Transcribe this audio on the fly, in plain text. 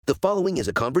The following is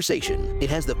a conversation. It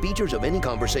has the features of any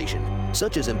conversation,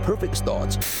 such as imperfect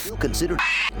thoughts, ill-considered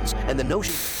and the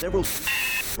notion of several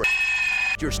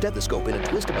your stethoscope in a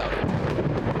twist about it.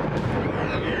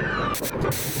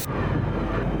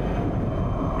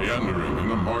 Meandering in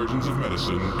the margins of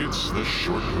medicine, it's the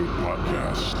Short Code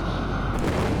Podcast.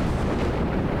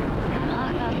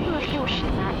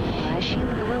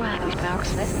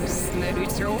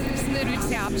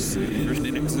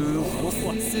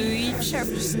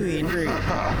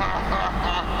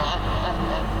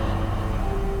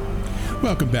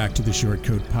 Welcome back to the Short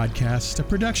Code Podcast, a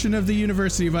production of the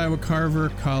University of Iowa Carver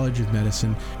College of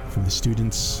Medicine, from the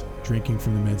students drinking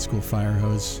from the med school fire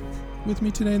hose. With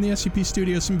me today in the SCP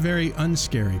studio, some very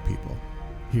unscary people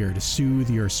here to soothe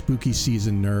your spooky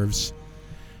season nerves.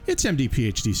 It's MD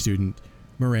PhD student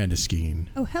Miranda Skeen.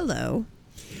 Oh, hello.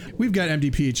 We've got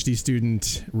MD PhD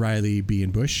student Riley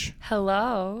Bush.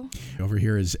 Hello. Over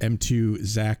here is M2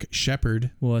 Zach Shepard.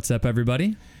 What's up,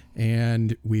 everybody?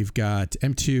 And we've got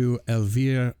M2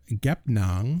 Elvira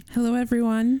Gepnang. Hello,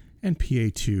 everyone. And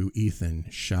PA2 Ethan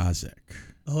Shazik.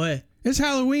 Ahoy. It's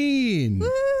Halloween!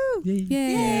 Woo!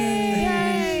 Yay!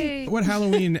 What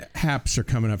Halloween haps are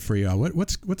coming up for y'all?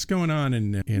 What's going on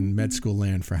in med school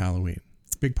land for Halloween?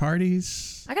 Big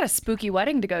parties? I got a spooky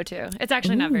wedding to go to. It's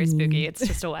actually not very spooky. It's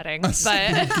just a wedding. But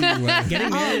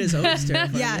Getting married is always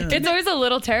terrifying. Yeah. it's always a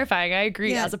little terrifying. I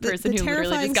agree, as a person who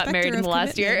literally just got married in the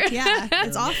last year. Yeah,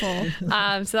 it's awful.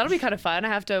 So that'll be kind of fun. I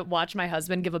have to watch my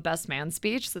husband give a best man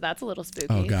speech, so that's a little spooky.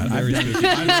 Oh God, Very spooky.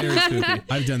 very spooky.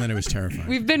 I've done that. It was terrifying.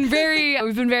 We've been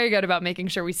very good about making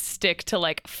sure we stick to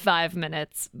like 5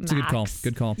 minutes max. It's a good call.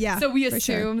 Good call. Yeah. So we for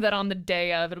sure. assume that on the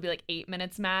day of it'll be like 8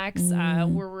 minutes max.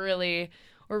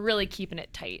 We're really keeping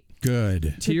it tight.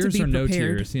 Good. Tears be or no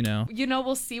prepared. tears, you know. You know,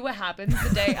 we'll see what happens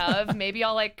the day of. Maybe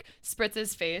I'll like spritz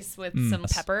his face with some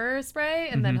pepper spray,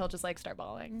 and then he'll just like start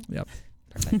bawling. Yep.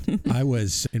 I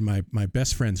was in my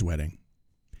best friend's wedding,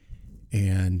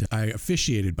 and I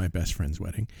officiated my best friend's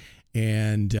wedding,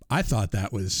 and I thought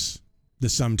that was the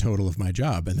sum total of my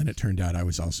job, and then it turned out I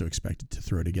was also expected to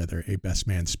throw together a best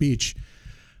man speech.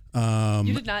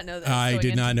 You did not know this. I going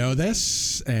did not into know the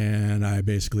this, and I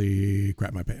basically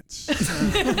crapped my pants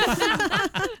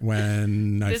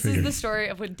when I This figured is the story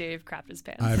of when Dave crapped his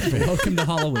pants. Welcome to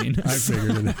Halloween. I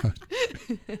figured it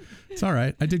out. It's all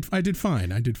right. I did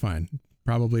fine.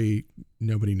 Probably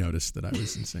nobody noticed that I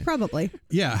was insane. Probably.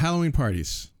 Yeah, Halloween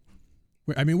parties.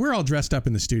 We're all dressed up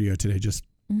in the studio today just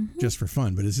for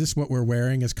fun, but is this what we're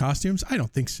wearing as costumes? I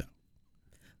don't think so.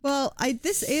 Well, I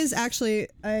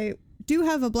do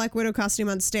have a Black Widow costume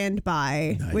on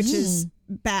standby, Nice. which is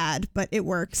bad, but it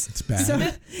works. It's bad. So,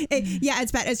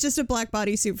 it's bad. It's just a black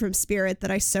bodysuit from Spirit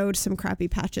that I sewed some crappy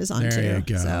patches onto. There you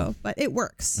go. So, but it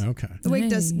works. Okay. The wig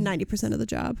does Nice. 90% of the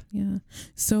job. Yeah.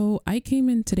 So I came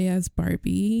in today as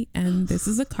Barbie, and this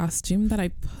is a costume that I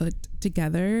put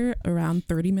together around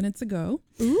 30 minutes ago.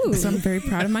 Ooh. So I'm very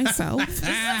proud of myself.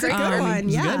 It's a good one.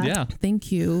 Yeah. Good, yeah.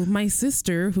 Thank you. My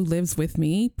sister, who lives with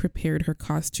me, prepared her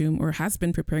costume, or has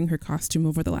been preparing her costume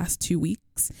over the last 2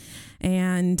 weeks.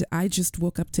 And I just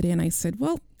woke up today and I said,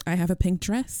 well, I have a pink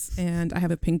dress and I have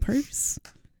a pink purse.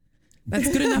 That's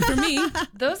good enough for me.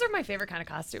 Those are my favorite kind of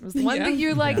costumes. The one that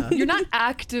you're like, you're not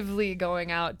actively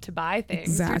going out to buy things.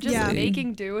 Exactly. You're just Yeah.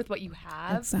 making do with what you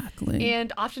have. Exactly.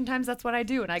 And oftentimes that's what I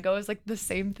do. And I go as like the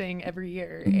same thing every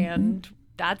year. And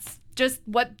that's just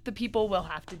what the people will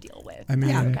have to deal with. I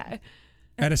mean, That's okay.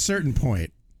 At a certain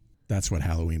point, that's what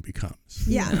Halloween becomes.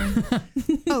 Yeah.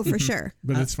 Oh, for sure.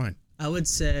 But it's fine. I would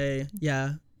say,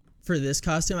 yeah, for this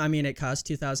costume, it cost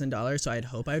 $2,000, so I'd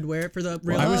hope I'd wear it for the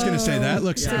real. I was going to say that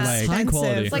looks Yeah. like High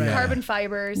quality. It's like Yeah. carbon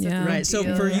fibers. It's Yeah. a Right. So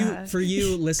deal, for yeah.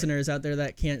 you listeners out there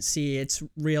that can't see, it's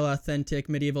real authentic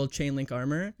medieval chain link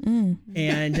armor.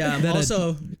 And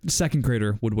also Second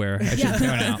grader would wear. I should point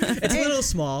out. it's a little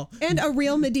small. And a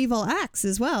real medieval axe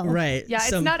as well. Right. Yeah, it's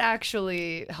Some- not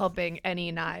actually helping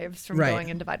any knives from Right. going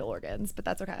into vital organs, but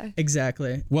that's okay.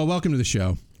 Exactly. Well, welcome to the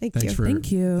show. Thank Thanks you. for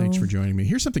Thank you. Thanks for joining me.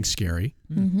 Here's something scary.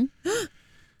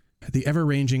 The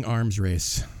ever-ranging arms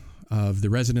race of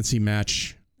the residency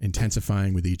match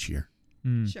intensifying with each year.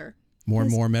 Sure. More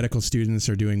and more medical students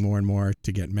are doing more and more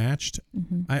to get matched.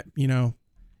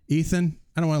 Ethan,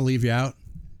 I don't want to leave you out,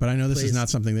 but I know this is Please. not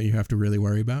something that you have to really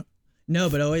worry about. No,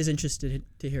 but always interested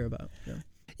to hear about. Yeah.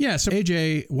 Yeah, so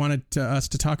AJ wanted us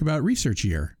to talk about research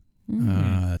year.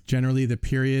 Generally, the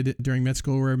period during med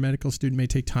school where a medical student may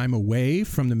take time away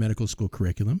from the medical school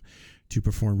curriculum to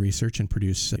perform research and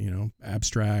produce,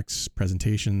 abstracts,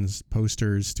 presentations,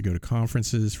 posters, to go to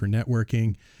conferences for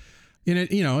networking. And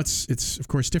it's of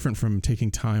course different from taking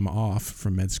time off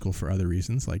from med school for other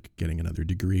reasons, like getting another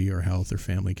degree or health or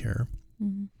family care.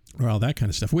 or all that kind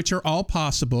of stuff, which are all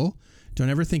possible. Don't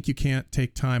ever think you can't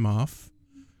take time off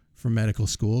from medical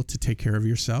school to take care of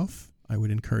yourself. I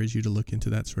would encourage you to look into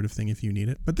that sort of thing if you need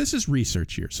it. But this is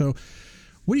research year. So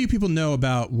what do you people know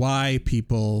about why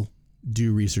people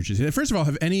do research? First of all,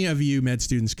 have any of you med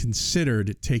students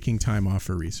considered taking time off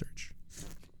for research?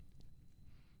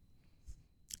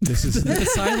 This is The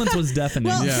silence was deafening.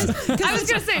 Well, Yeah. I was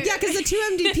gonna say, Yeah, because the two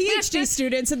MD PhD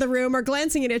students in the room are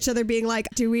glancing at each other, being like,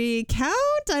 "Do we count?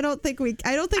 I don't think we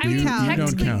I mean, count." You don't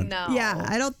technically, count. no. Yeah,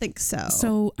 I don't think so.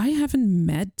 So I haven't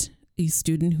met a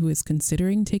student who is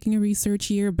considering taking a research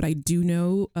year, but I do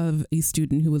know of a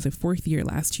student who was a fourth year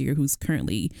last year who's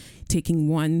currently taking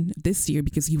one this year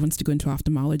because he wants to go into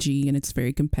ophthalmology and it's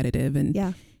very competitive. And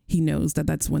Yeah. he knows that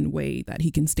that's one way that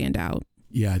he can stand out.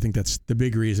 Yeah, I think that's the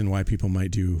big reason why people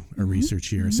might do a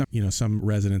research year. Some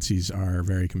residencies are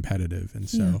very competitive, and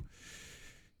so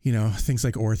things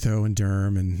like ortho and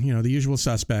derm and the usual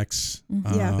suspects.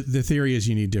 Yeah. The theory is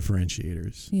you need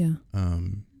differentiators. Yeah.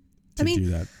 To do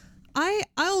that.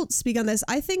 I'll speak on this.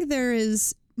 I think there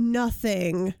is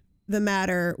nothing the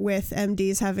matter with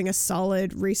MDs having a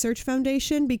solid research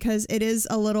foundation, because it is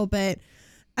a little bit,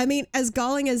 I mean, as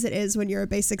galling as it is when you're a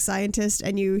basic scientist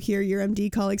and you hear your MD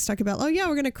colleagues talk about, oh yeah,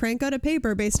 we're going to crank out a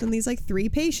paper based on these like 3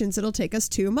 patients. It'll take us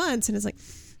 2 months. And it's like,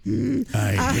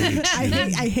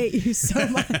 I hate you so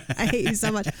much. I hate you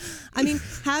so much. I mean,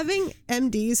 having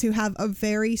MDs who have a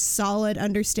very solid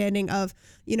understanding of,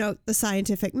 the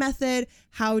scientific method,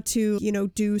 how to,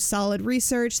 do solid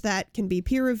research that can be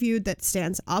peer reviewed, that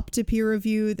stands up to peer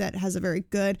review, that has a very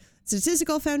good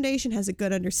statistical foundation, has a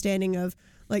good understanding of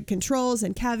like controls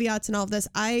and caveats and all of this.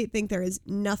 I think there is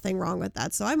nothing wrong with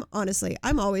that. So I'm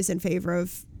always in favor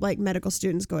of like medical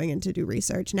students going in to do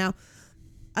research. Now,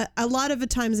 a lot of the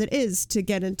times it is to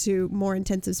get into more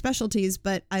intensive specialties,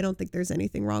 but I don't think there's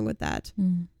anything wrong with that.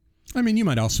 I mean, you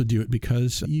might also do it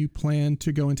because you plan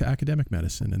to go into academic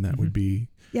medicine, and that would be,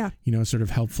 sort of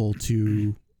helpful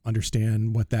to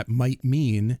understand what that might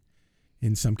mean.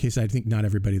 In some cases, I think not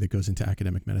everybody that goes into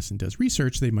academic medicine does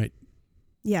research. They might,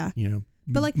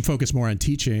 but like focus more on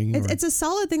teaching. It's a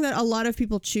solid thing that a lot of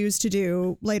people choose to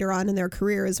do later on in their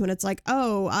careers, when it's like,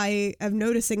 oh, I am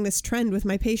noticing this trend with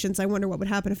my patients. I wonder what would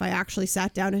happen if I actually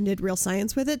sat down and did real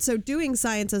science with it. So doing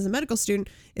science as a medical student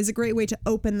is a great way to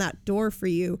open that door for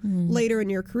you later in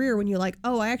your career, when you're like,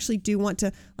 oh, I actually do want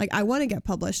to, I want to get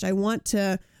published. I want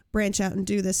to branch out and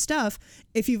do this stuff.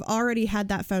 If you've already had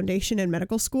that foundation in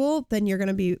medical school, then you're going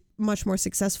to be much more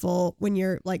successful when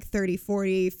you're like 30,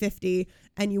 40, 50,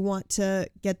 and you want to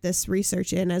get this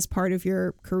research in as part of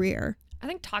your career. I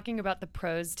think talking about the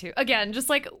pros too, again, just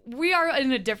like we are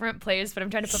in a different place, but I'm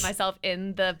trying to put myself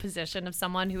in the position of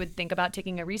someone who would think about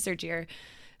taking a research year.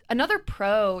 Another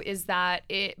pro is that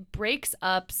it breaks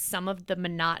up some of the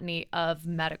monotony of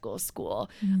medical school.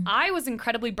 I was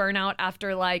incredibly burnout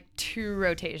after like 2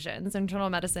 rotations, internal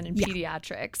medicine and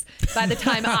pediatrics. By the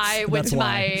time I went to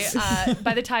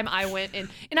by the time I went in,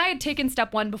 and I had taken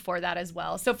step 1 before that as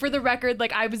well. So for the record,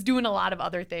 like I was doing a lot of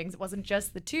other things. It wasn't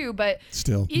just the 2, but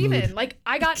still even like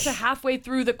I got to halfway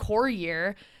through the core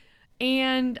year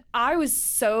and I was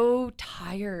so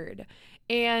tired,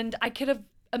 and I could have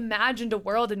imagined a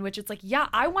world in which it's like, yeah,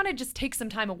 I want to just take some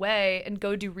time away and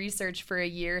go do research for a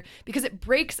year, because it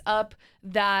breaks up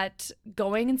that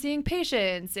going and seeing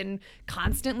patients and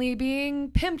constantly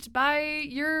being pimped by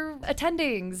your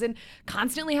attendings and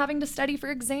constantly having to study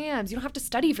for exams. You don't have to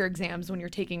study for exams when you're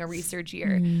taking a research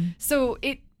year. So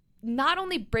it not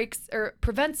only breaks or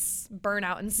prevents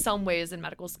burnout in some ways in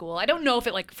medical school. I don't know if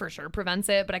it like for sure prevents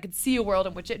it, but I could see a world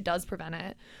in which it does prevent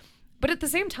it. But at the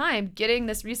same time, getting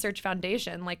this research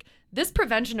foundation, like this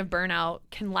prevention of burnout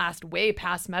can last way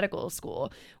past medical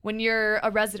school. When you're a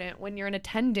resident, when you're an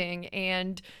attending,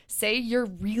 and say you're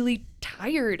really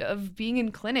tired of being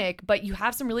in clinic, but you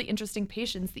have some really interesting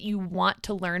patients that you want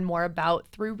to learn more about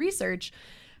through research,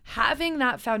 having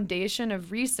that foundation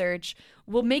of research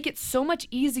will make it so much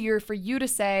easier for you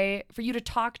to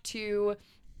talk to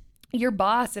your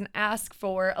boss and ask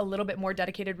for a little bit more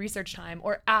dedicated research time,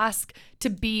 or ask to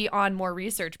be on more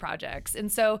research projects.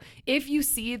 And so if you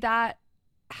see that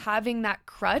having that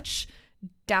crutch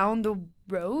down the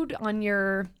road on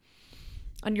your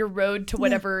road to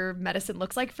whatever medicine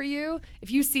looks like for you,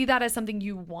 if you see that as something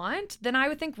you want, then I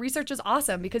would think research is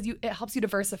awesome, because it helps you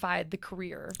diversify the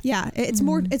career. Yeah, it's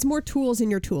more tools in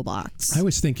your toolbox. I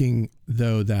was thinking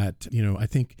though that, I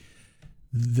think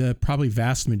the probably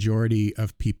vast majority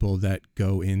of people that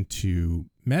go into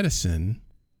medicine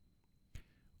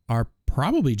are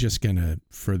probably just gonna,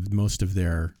 for most of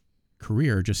their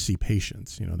career, just see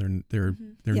patients. They're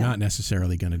not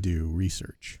necessarily gonna do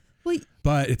research. Well,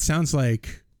 But it sounds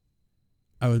like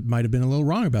might have been a little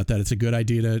wrong about that. It's a good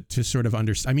idea to sort of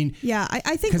understand. I mean, yeah,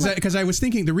 I think because I was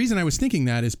thinking, the reason I was thinking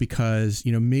that is because,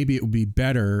 maybe it would be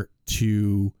better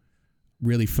to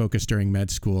really focus during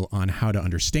med school on how to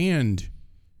understand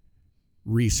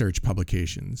research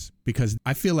publications, because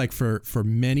I feel like for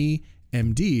many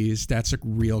MDs, that's a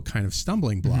real kind of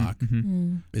stumbling block,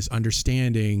 is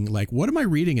understanding, like, what am I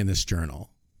reading in this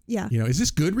journal? Yeah. Is this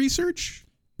good research?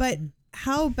 But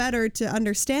how better to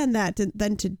understand that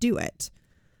than to do it?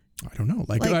 I don't know.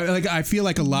 Like I feel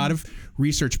like a lot of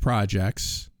research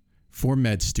projects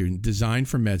designed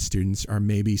for med students are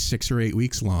maybe 6 or 8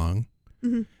 weeks long,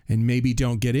 and maybe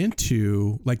don't get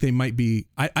into, like, they might be,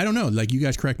 I don't know, like, you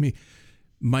guys correct me,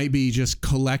 might be just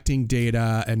collecting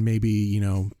data and maybe,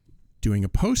 doing a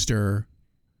poster,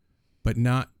 but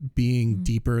not being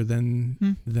deeper than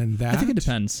that. I think it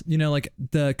depends. Like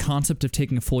the concept of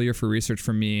taking a full year for research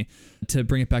for me, to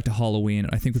bring it back to Halloween,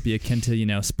 I think would be akin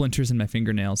to, splinters in my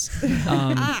fingernails.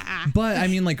 But I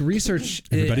mean, like, research,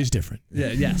 everybody's different.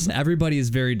 Yes, everybody is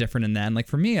very different in that. And like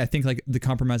for me, I think like the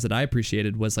compromise that I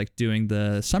appreciated was like doing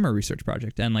the summer research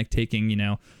project and like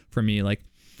taking, for me, like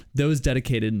those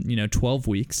dedicated, 12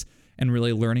 weeks. And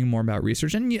really learning more about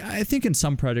research. And I think in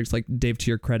some projects, like Dave, to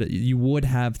your credit, you would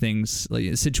have things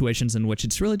like situations in which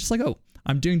it's really just like, oh,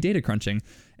 I'm doing data crunching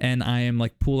and I am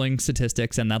like pooling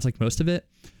statistics, and that's like most of it.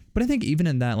 But I think even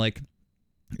in that, like,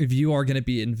 if you are going to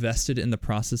be invested in the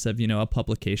process of, a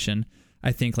publication,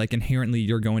 I think like inherently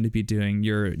you're going to be doing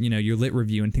your lit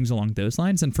review and things along those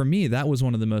lines. And for me, that was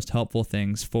one of the most helpful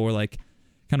things for like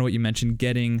kind of what you mentioned,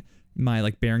 getting my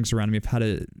like bearings around me of how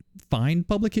to find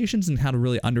publications and how to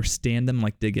really understand them,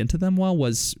 like dig into them well,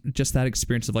 was just that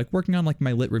experience of like working on like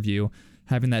my lit review,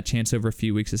 having that chance over a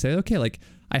few weeks to say, okay, like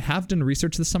I have done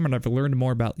research this summer and I've learned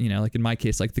more about, like in my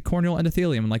case, like the corneal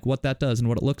endothelium and like what that does and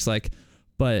what it looks like.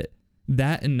 But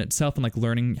that in itself and like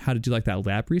learning how to do like that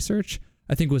lab research,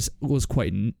 I think was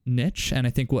quite niche. And I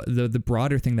think what the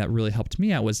broader thing that really helped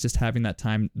me out was just having that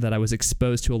time that I was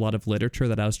exposed to a lot of literature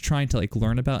that I was trying to like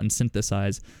learn about and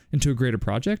synthesize into a greater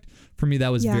project. For me,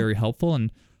 that was very helpful.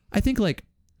 And I think like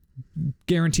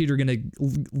guaranteed you're going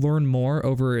to learn more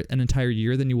over an entire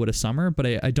year than you would a summer, but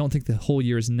I don't think the whole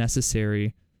year is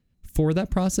necessary for that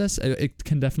process. It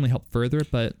can definitely help further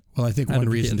it, but well, I think one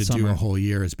reason to do a whole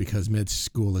year is because med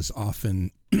school is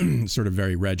often sort of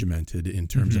very regimented in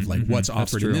terms of like what's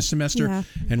offered in this semester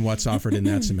and what's offered in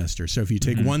that semester. So if you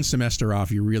take one semester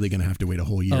off, you're really going to have to wait a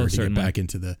whole year to get back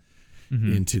into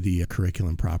the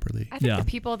curriculum properly. I think the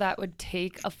people that would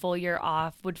take a full year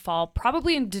off would fall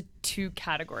probably into two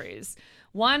categories.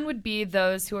 One would be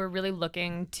those who are really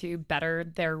looking to better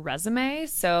their resume.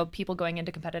 So people going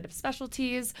into competitive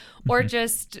specialties or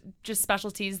just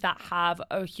specialties that have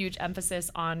a huge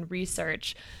emphasis on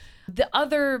research. The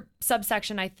other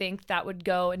subsection, I think, that would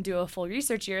go and do a full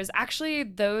research year is actually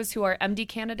those who are MD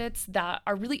candidates that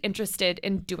are really interested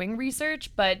in doing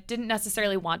research, but didn't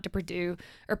necessarily want to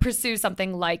pursue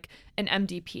something like an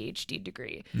MD PhD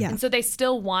degree. Yeah. And so they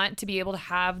still want to be able to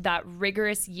have that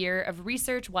rigorous year of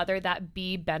research, whether that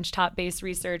be benchtop-based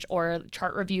research or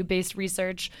chart review-based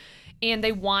research. And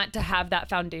they want to have that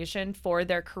foundation for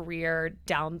their career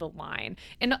down the line.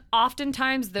 And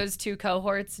oftentimes those two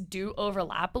cohorts do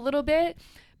overlap a little bit,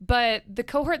 but the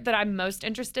cohort that I'm most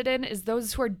interested in is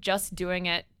those who are just doing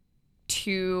it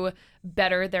to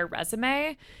better their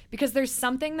resume, because there's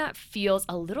something that feels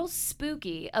a little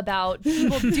spooky about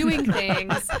people doing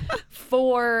things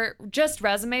for just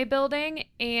resume building.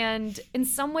 And in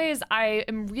some ways, I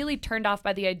am really turned off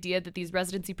by the idea that these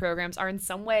residency programs are in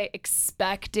some way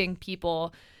expecting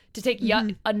people to take yet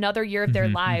another year of their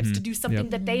lives to do something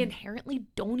that they inherently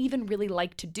don't even really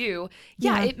like to do.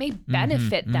 Yeah, it may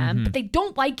benefit them, but they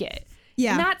don't like it.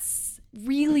 Yeah. And that's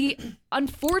really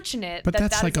unfortunate. But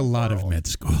that's like a lot of med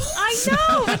school. I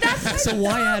know, but that's so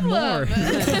why add more?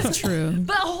 That's true.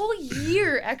 But a whole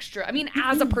year extra. I mean,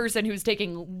 as a person who's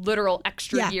taking literal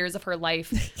extra years of her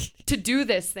life to do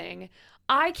this thing,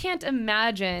 I can't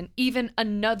imagine even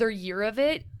another year of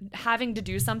it having to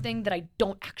do something that I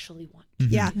don't actually want.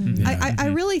 Yeah. I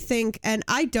really think, and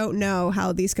I don't know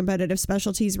how these competitive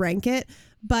specialties rank it,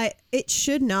 but it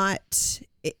should not.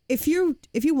 If you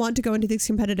want to go into these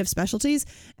competitive specialties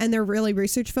and they're really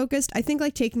research focused, I think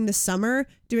like taking the summer,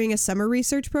 doing a summer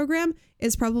research program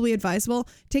is probably advisable.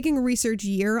 Taking a research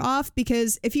year off,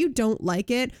 because if you don't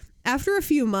like it, after a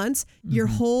few months, your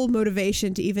whole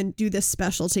motivation to even do this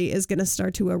specialty is going to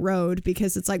start to erode,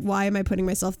 because it's like, why am I putting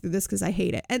myself through this? Because I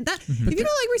hate it. And that if you don't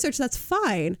like research, that's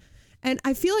fine. And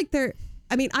I feel like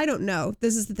I don't know.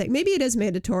 This is the thing. Maybe it is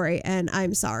mandatory and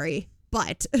I'm sorry.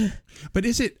 But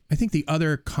is it, I think the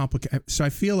other so I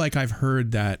feel like I've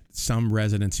heard that some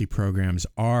residency programs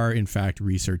are in fact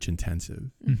research intensive.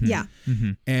 yeah,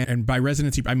 And by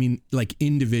residency, I mean like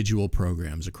individual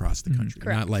programs across the country,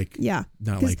 not like,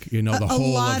 not like, the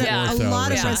whole of ortho. A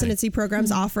lot or of something. residency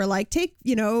programs offer like take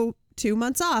 2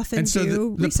 months off and so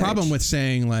do the research. problem with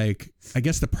saying like, I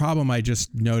guess the problem I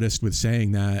just noticed with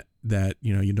saying that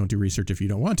you don't do research if you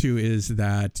don't want to is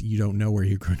that you don't know where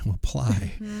you're going to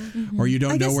apply or you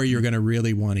don't know where you're going to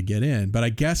really want to get in. But I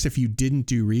guess if you didn't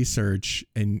do research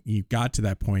and you got to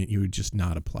that point, you would just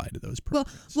not apply to those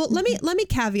programs. Well, let me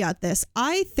caveat this.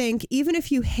 I think even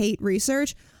if you hate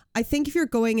research, I think if you're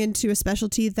going into a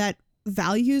specialty that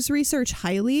values research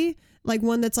highly, like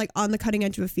one that's like on the cutting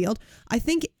edge of a field, I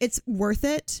think it's worth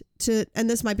it to, and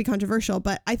this might be controversial,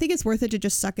 but I think it's worth it to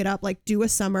just suck it up, like do a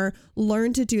summer,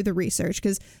 learn to do the research.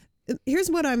 Because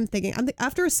here's what I'm thinking.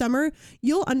 After a summer,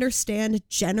 you'll understand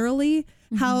generally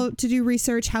how to do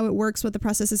research, how it works, what the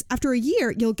process is. After a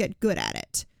year, you'll get good at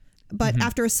it. But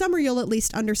after a summer, you'll at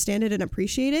least understand it and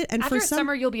appreciate it. And after for a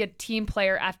summer, you'll be a team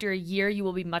player. After a year, you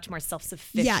will be much more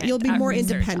self-sufficient. Yeah, you'll be at more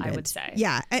research, independent. I would say.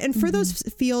 Yeah, and for those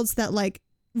fields that like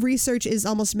research is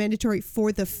almost mandatory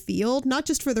for the field, not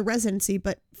just for the residency,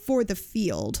 but for the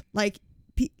field. Like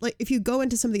if you go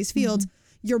into some of these fields,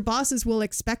 your bosses will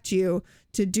expect you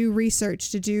to do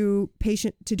research, to do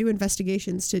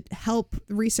investigations, to help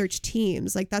research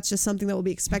teams. Like that's just something that will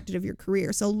be expected of your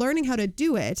career. So learning how to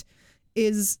do it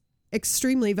is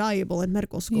extremely valuable in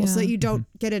medical school so that you don't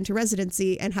get into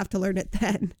residency and have to learn it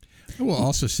then. I will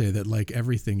also say that like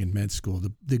everything in med school,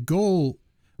 the goal,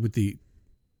 with the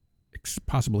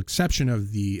possible exception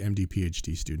of the MD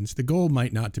PhD students, the goal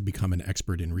might not to become an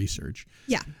expert in research.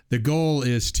 Yeah. The goal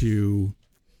is to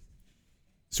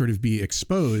sort of be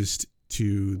exposed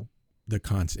to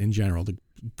in general, the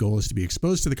goal is to be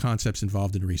exposed to the concepts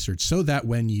involved in research so that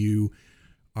when you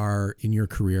are in your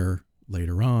career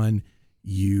later on,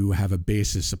 you have a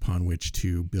basis upon which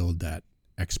to build that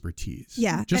expertise.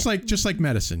 Yeah. Just like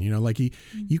medicine, like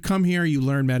you come here, you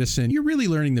learn medicine, you're really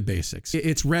learning the basics.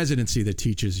 It's residency that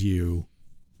teaches you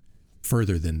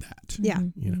further than that. Yeah.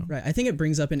 Right. I think it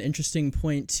brings up an interesting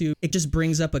point too. It just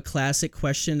brings up a classic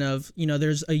question of,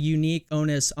 there's a unique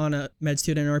onus on a med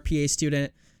student or a PA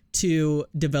student to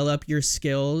develop your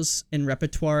skills and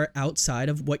repertoire outside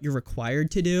of what you're required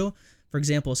to do. For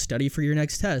example, study for your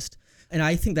next test. And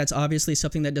I think that's obviously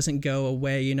something that doesn't go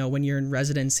away, when you're in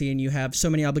residency and you have so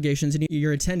many obligations and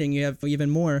you're attending, you have even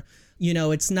more.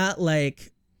 It's not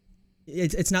like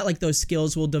those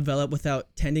skills will develop without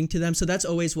tending to them. So that's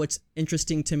always what's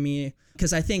interesting to me,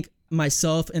 because I think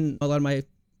myself and a lot of my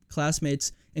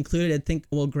classmates included, I think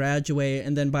we'll graduate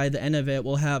and then by the end of it,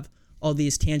 we'll have all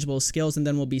these tangible skills and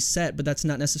then we'll be set. But that's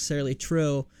not necessarily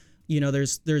true.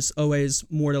 There's always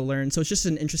more to learn. So it's just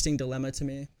an interesting dilemma to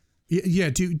me. Yeah.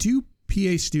 Do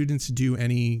PA students do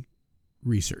any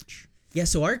research? Yeah,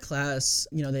 so our class,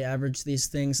 they average these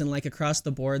things, and like across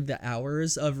the board, the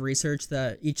hours of research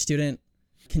that each student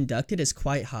conducted is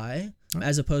quite high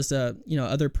as opposed to,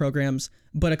 other programs.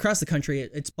 But across the country,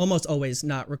 it's almost always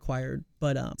not required.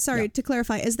 But sorry, to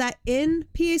clarify, is that in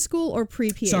PA school or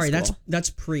pre-PA school? Sorry, that's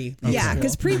pre. Yeah,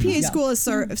 because pre-PA school is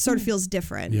sort of feels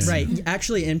different. Yeah. Right.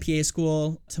 Actually, in PA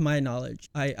school, to my knowledge,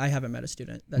 I haven't met a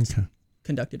student that's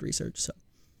conducted research.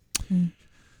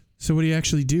 So what do you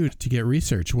actually do to get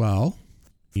research? Well,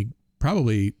 you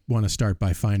probably want to start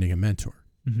by finding a mentor.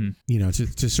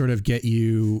 To sort of get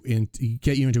you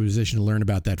into a position to learn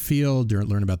about that field, or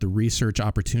learn about the research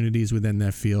opportunities within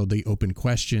that field, the open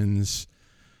questions,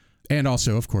 and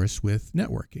also, of course, with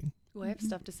networking. Well, I have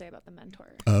stuff to say about the mentor.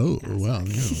 Oh, well,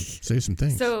 say some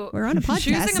things. So we're on a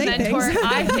podcast. Choosing a mentor,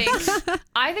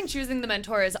 I think choosing the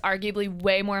mentor is arguably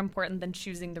way more important than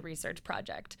choosing the research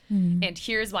project. And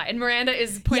here's why. And Miranda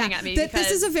is pointing at me because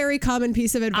this is a very common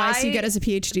piece of advice you get as a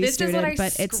PhD student. This is what I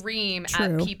but scream it's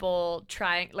at people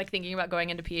thinking about going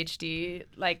into PhD,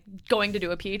 like going to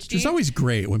do a PhD. It's always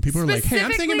great when people are like, "Hey,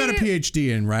 I'm thinking about a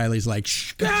PhD," and Riley's like,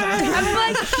 "Shh, I'm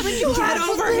like, you have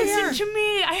to listen to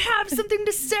me. I have something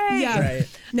to say." Yeah. Right.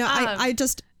 No,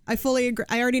 I fully agree.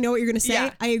 I already know what you're going to say.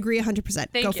 Yeah. I agree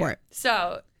 100%. Go for it.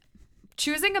 So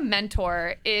choosing a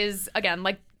mentor is, again,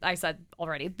 like I said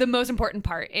already, the most important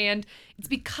part. And it's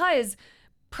because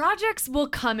projects will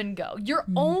come and go. You're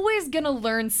always going to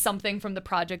learn something from the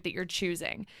project that you're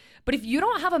choosing. But if you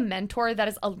don't have a mentor that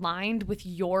is aligned with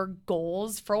your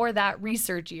goals for that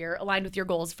research year, aligned with your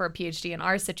goals for a PhD in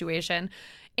our situation,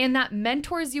 and that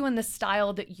mentors you in the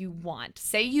style that you want.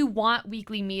 Say you want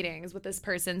weekly meetings with this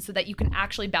person so that you can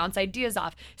actually bounce ideas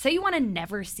off. Say you want to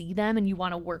never see them and you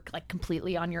want to work like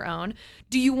completely on your own.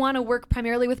 Do you want to work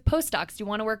primarily with postdocs? Do you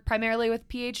want to work primarily with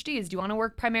PhDs? Do you want to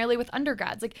work primarily with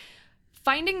undergrads? Like,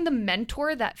 finding the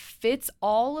mentor that fits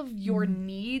all of your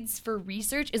needs for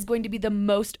research is going to be the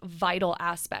most vital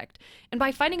aspect. And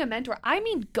by finding a mentor, I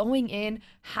mean going in,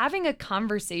 having a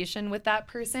conversation with that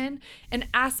person and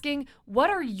asking,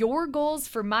 what are your goals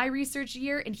for my research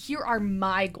year? And here are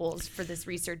my goals for this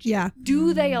research year. Yeah.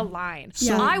 Do they align?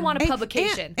 Yeah. I want a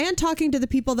publication. And talking to the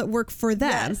people that work for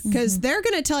them, because they're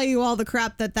going to tell you all the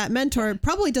crap that mentor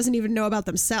probably doesn't even know about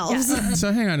themselves. Yeah.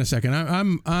 So hang on a second.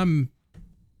 I'm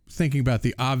thinking about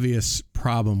the obvious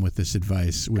problem with this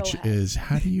advice, which is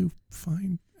how do you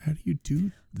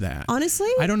do that? Honestly,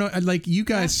 I don't know. Like you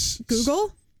guys,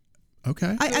 Google.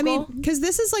 Okay. I mean, because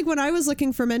this is like when I was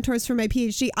looking for mentors for my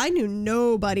PhD, I knew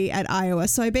nobody at Iowa.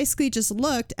 So I basically just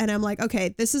looked and I'm like,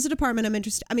 okay, this is a department I'm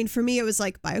interested. I mean, for me, it was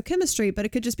like biochemistry, but it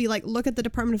could just be like, look at the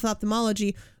Department of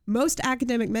Ophthalmology. Most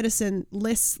academic medicine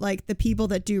lists like the people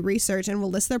that do research and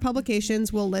will list their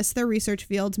publications, will list their research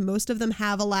fields. Most of them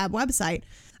have a lab website.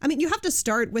 I mean, you have to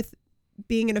start with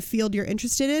being in a field you're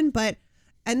interested in,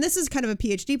 and this is kind of a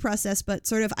PhD process, but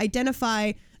sort of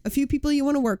identify a few people you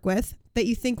want to work with that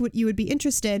you think you would be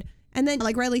interested. And then,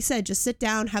 like Riley said, just sit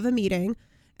down, have a meeting,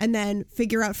 and then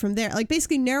figure out from there. Like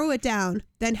basically narrow it down,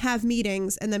 then have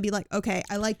meetings, and then be like, okay,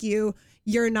 I like you.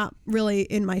 You're not really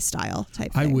in my style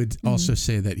type thing. I would also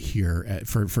say that here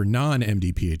for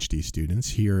non-MD PhD students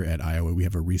here at Iowa, we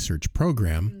have a research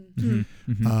program,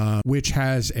 which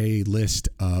has a list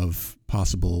of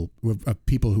possible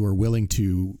people who are willing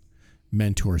to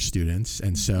mentor students.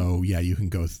 And so, yeah, you can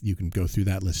go through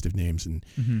that list of names. And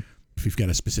if you've got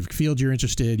a specific field you're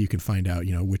interested, you can find out,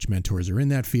 which mentors are in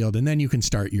that field. And then you can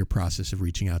start your process of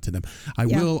reaching out to them. I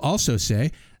will also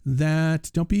say that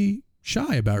don't be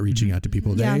shy about reaching out to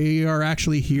people. They are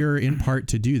actually here in part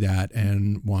to do that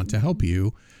and want to help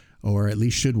you, or at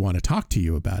least should want to talk to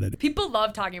you about it. People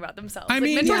love talking about themselves. I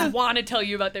mean, mentors want to tell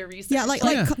you about their research. Yeah, like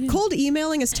cold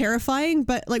emailing is terrifying,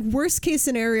 but like worst case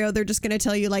scenario, they're just going to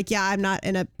tell you like, yeah, I'm not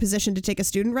in a position to take a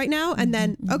student right now. And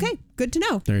then, okay, good to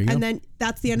know. There you go. And then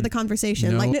that's the end of the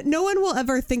conversation. No. Like no one will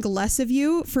ever think less of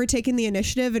you for taking the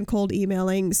initiative and cold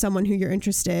emailing someone who you're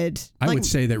interested. I would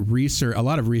say that a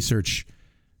lot of research,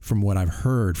 from what I've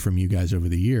heard from you guys over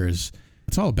the years,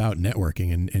 it's all about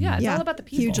networking and it's all about the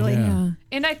people. Hugely. Yeah.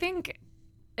 And I think,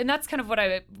 and that's kind of what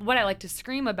I like to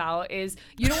scream about is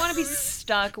you don't want to be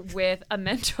stuck with a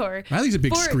mentor. Riley's a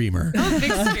big screamer. I'm a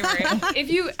big screamer.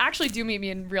 If you actually do meet me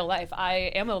in real life,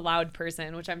 I am a loud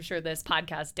person, which I'm sure this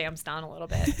podcast damps down a little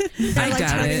bit. I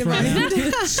doubt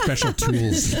it. Special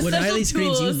tools. When Special Riley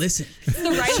screams, you tools. listen.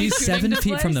 The right She's tuning 7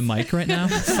 feet from the device. mic right now.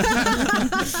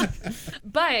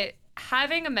 But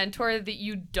having a mentor that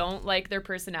you don't like their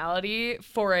personality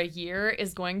for a year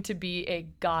is going to be a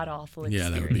god-awful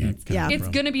experience. Yeah, that would be kind of a Yeah. It's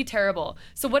problem. going to be terrible.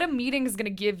 So what a meeting is going to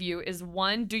give you is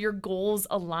 1, do your goals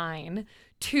align?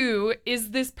 2, is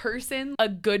this person a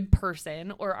good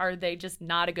person, or are they just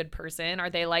not a good person? Are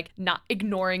they like not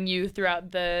ignoring you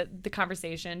throughout the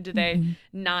conversation? Do they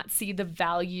not see the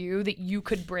value that you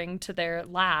could bring to their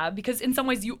lab? Because in some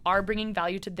ways you are bringing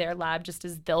value to their lab just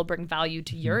as they'll bring value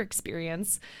to your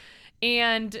experience.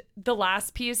 And the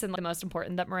last piece, and the most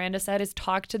important that Miranda said, is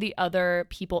talk to the other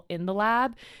people in the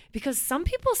lab, because some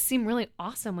people seem really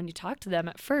awesome when you talk to them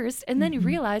at first, and then you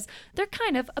realize they're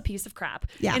kind of a piece of crap.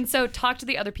 Yeah. And so talk to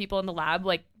the other people in the lab.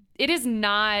 Like, it is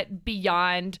not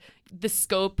beyond the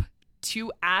scope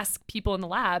to ask people in the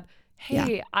lab,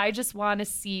 hey, I just want to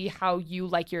see how you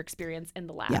like your experience in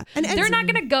the lab. Yeah. And they're not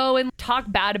going to go and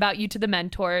talk bad about you to the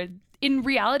mentor. In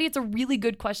reality, it's a really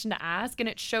good question to ask, and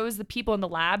it shows the people in the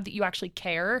lab that you actually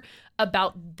care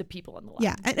about the people in the lab.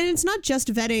 Yeah, and it's not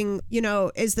just vetting,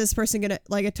 is this person going to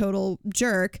like a total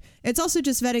jerk? It's also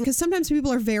just vetting, because sometimes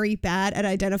people are very bad at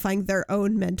identifying their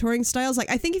own mentoring styles. Like,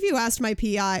 I think if you asked my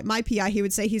PI, he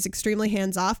would say he's extremely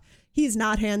hands-off. He's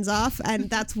not hands-off,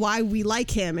 and that's why we like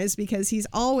him, is because he's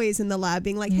always in the lab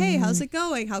being like, hey, how's it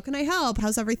going? How can I help?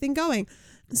 How's everything going?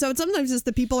 So it's sometimes just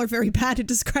the people are very bad at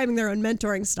describing their own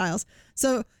mentoring styles.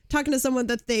 So talking to someone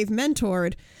that they've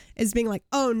mentored is being like,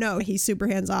 oh no, he's super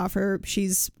hands off, or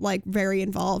she's like very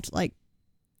involved, like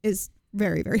is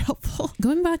very, very helpful.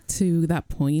 Going back to that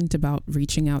point about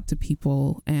reaching out to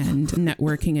people and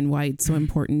networking and why it's so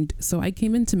important. So I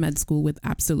came into med school with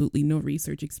absolutely no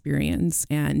research experience.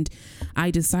 And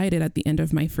I decided at the end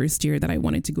of my first year that I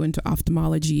wanted to go into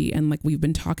ophthalmology. And like we've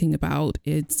been talking about,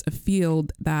 it's a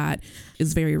field that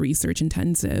is very research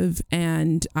intensive.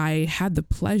 And I had the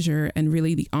pleasure and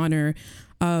really the honor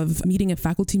of meeting a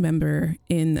faculty member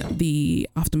in the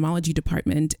ophthalmology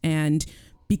department. And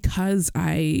because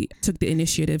I took the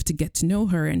initiative to get to know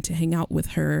her and to hang out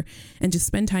with her and to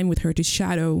spend time with her, to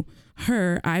shadow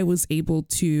her, I was able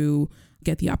to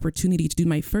get the opportunity to do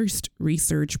my first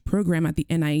research program at the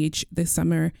NIH this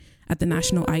summer at the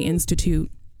National Eye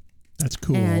Institute. That's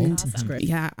cool. And That's great.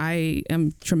 yeah, I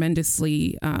am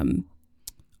tremendously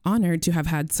honored to have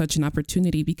had such an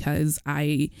opportunity, because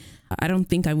I don't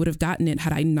think I would have gotten it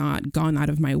had I not gone out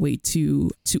of my way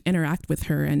to interact with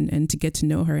her and to get to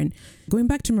know her. And going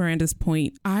back to Miranda's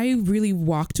point, I really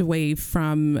walked away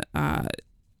from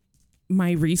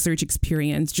my research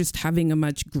experience just having a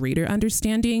much greater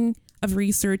understanding of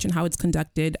research and how it's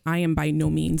conducted. I am by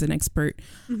no means an expert,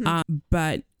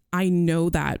 but I know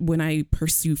that when I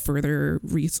pursue further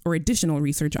or additional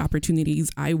research opportunities,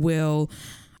 I will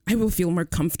feel more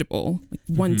comfortable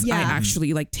once I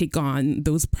actually take on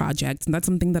those projects. And that's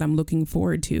something that I'm looking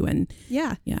forward to. And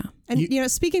yeah.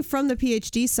 And, speaking from the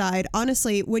PhD side,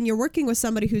 honestly, when you're working with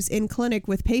somebody who's in clinic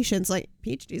with patients, like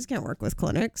PhDs can't work with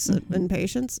clinics and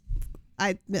patients.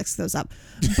 I mix those up,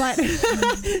 but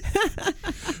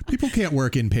people can't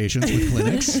work in patients with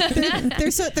clinics. they're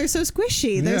so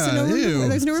squishy. There's no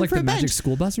room it's for like a the magic bench.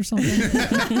 school bus or something.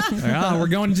 We're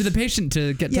going to the patient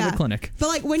to get to the clinic.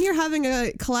 But when you're having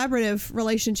a collaborative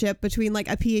relationship between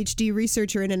a PhD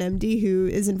researcher and an MD who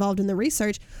is involved in the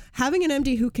research, having an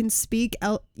MD who can speak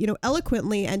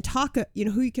eloquently and talk,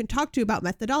 who you can talk to about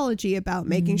methodology, about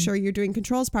making sure you're doing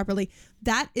controls properly,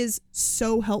 that is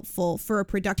so helpful for a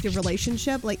productive relationship.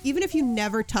 Even if you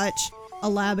never touch a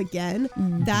lab again,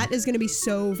 that is going to be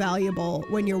so valuable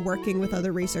when you're working with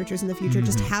other researchers in the future.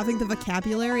 Just having the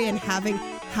vocabulary and having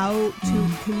how to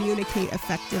communicate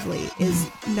effectively is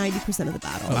 90% of the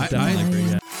battle. I agree.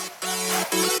 Yeah.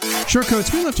 Short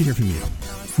Coats, we love to hear from you,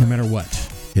 no matter what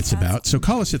it's about. So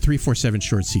call us at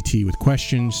 347-SHORT-CT with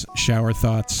questions, shower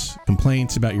thoughts,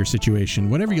 complaints about your situation,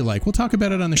 whatever you like. We'll talk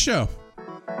about it on the show.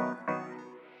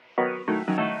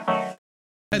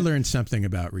 I learned something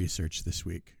about research this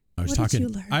week. What did you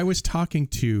learn? I was talking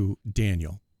to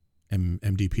Daniel,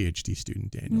 MD PhD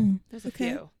student Daniel. There's a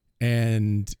few.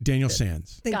 And Daniel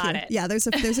Sands. Thank Got you. it. Yeah, there's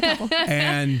a couple.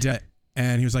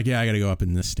 And he was like, yeah, I got to go up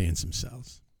and stain some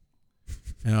cells.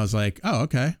 And I was like, oh,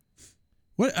 okay.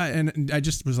 What? And I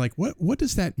just was like, what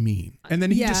does that mean? And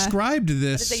then he described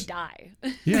this. How did they die?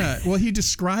 Yeah. Well, he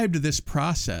described this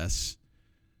process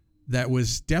that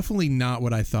was definitely not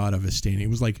what I thought of as staining. It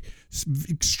was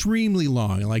extremely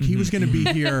long. He was going to be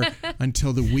here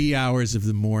until the wee hours of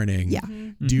the morning,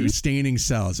 staining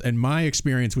cells. And my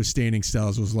experience with staining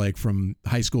cells was from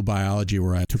high school biology,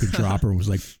 where I took a dropper and was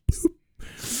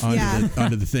boop,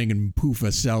 onto the thing, and poof,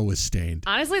 a cell was stained.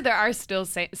 Honestly, there are still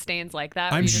stains like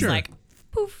that. I'm sure. Just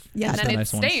poof, yeah, and then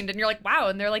nice it's stained, and you're like, wow,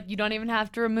 and they're like, you don't even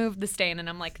have to remove the stain, and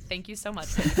I'm like, thank you so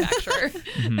much, manufacturer.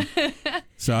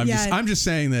 So I'm just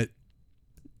saying that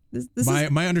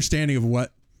my understanding of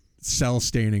what cell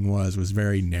staining was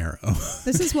very narrow.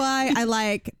 This is why I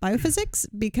like biophysics,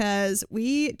 because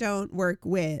we don't work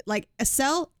with a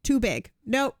cell too big.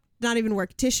 Nope, not even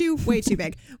work. Tissue way too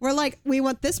big. We're we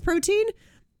want this protein,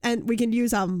 and we can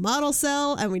use a model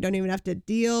cell, and we don't even have to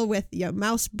deal with your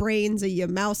mouse brains or your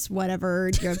mouse whatever,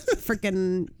 your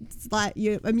freaking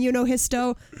your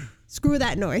immunohisto. Screw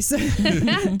that noise.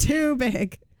 Too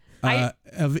big.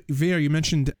 Vera, you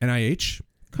mentioned NIH.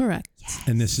 Correct. Yes.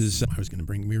 And this is, we were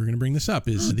going to bring this up,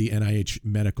 is the NIH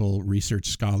Medical Research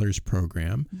Scholars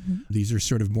Program. These are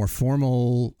sort of more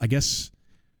formal, I guess,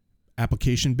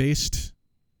 application-based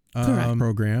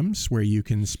programs where you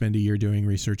can spend a year doing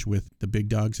research with the big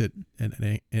dogs at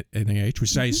NIH,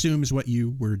 which I assume is what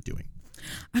you were doing.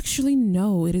 Actually,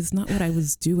 no, it is not what I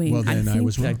was doing. Well, then I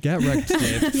was wrong. Get wrecked,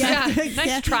 Dave.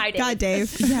 Nice try, Dave. God,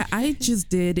 Dave. Yeah, I just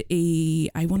did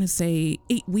I want to say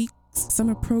 8-week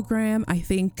summer program. I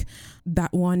think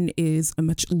that one is a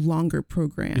much longer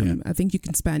program. Yeah. I think you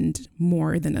can spend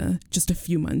more than just a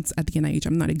few months at the NIH.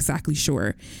 I'm not exactly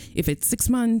sure if it's 6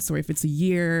 months or if it's a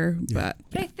year, but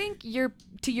I think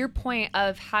to your point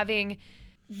of having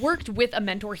worked with a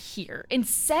mentor here and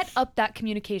set up that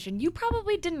communication, you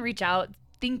probably didn't reach out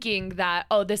thinking that,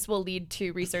 oh, this will lead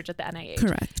to research at the NIH.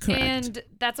 Correct. And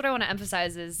that's what I want to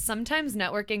emphasize is sometimes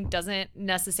networking doesn't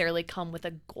necessarily come with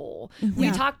a goal.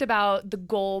 We talked about the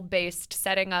goal-based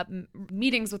setting up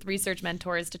meetings with research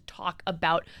mentors to talk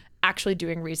about actually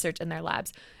doing research in their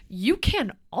labs. You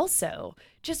can also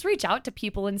just reach out to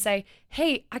people and say,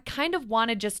 hey, I kind of want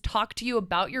to just talk to you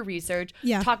about your research,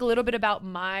 talk a little bit about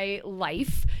my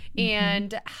life,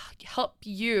 and help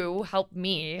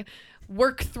me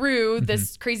work through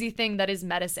this crazy thing that is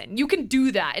medicine. You can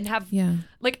do that and have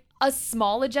like a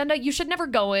small agenda. You should never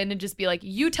go in and just be like,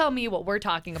 you tell me what we're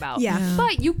talking about.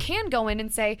 But you can go in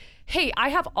and say, hey, I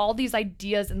have all these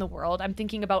ideas in the world. I'm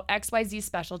thinking about XYZ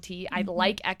specialty. I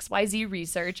like XYZ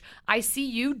research. I see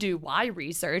you do Y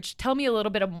research. Tell me a little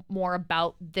bit more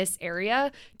about this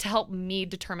area to help me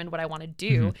determine what I want to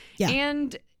do.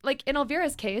 And like in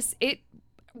Elvira's case, it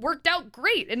worked out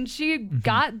great. And she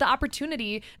got the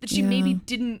opportunity that she maybe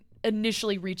didn't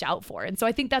initially reach out for. And so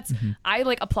I think that's, I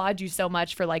like applaud you so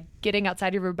much for like getting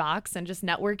outside of your box and just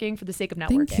networking for the sake of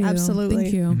networking. Thank you. Absolutely.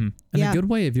 Thank you. And a good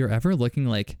way, if you're ever looking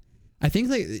like, I think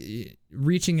like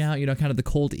reaching out, kind of the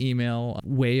cold email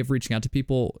way of reaching out to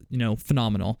people,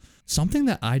 phenomenal. Something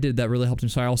that I did that really helped me.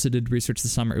 So I also did research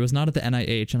this summer. It was not at the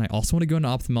NIH, and I also want to go into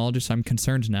ophthalmology, so I'm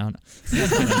concerned now.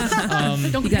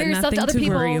 Don't compare yourself to other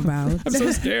people. Worry about. I'm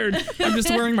so scared. I'm just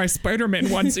wearing my Spider-Man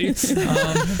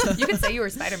onesie. You could say you were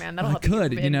Spider-Man. That'll help.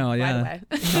 Could, right away.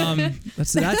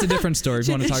 That's a different story if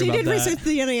you want to talk she about did that. research at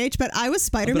the NIH, but I was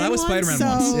Spider-Man But I was once,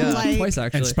 Spider-Man once. Yeah, like, twice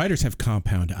actually. And spiders have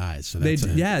compound eyes, so They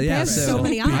that's they have so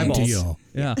many eyes. big eyeballs. deal.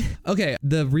 Yeah. Okay.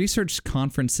 The research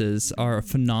conferences are a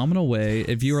phenomenal way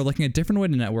if you are looking at a different way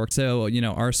to network. So,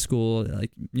 our school,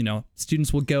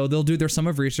 students will go, they'll do their sum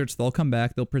of research, they'll come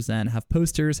back, they'll present, have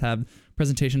posters, have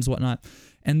presentations, whatnot.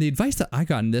 And the advice that I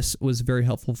got, and this was very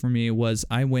helpful for me, was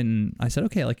I went and I said,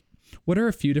 okay, what are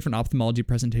a few different ophthalmology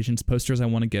presentations, posters I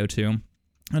want to go to?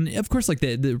 And of course,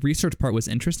 the research part was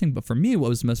interesting, but for me, what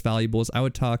was most valuable is I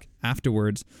would talk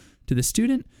afterwards to the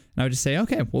student, and I would just say,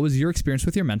 okay, what was your experience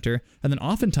with your mentor? And then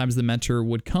oftentimes the mentor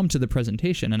would come to the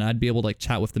presentation and I'd be able to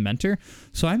chat with the mentor.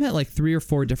 So I met 3 or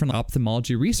 4 different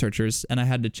ophthalmology researchers, and I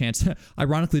had the chance,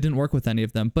 ironically didn't work with any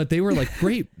of them, but they were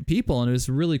great people, and it was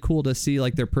really cool to see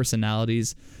their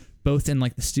personalities, both in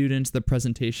the students, the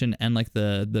presentation, and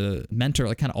the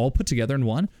mentor, kind of all put together in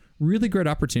one. Really great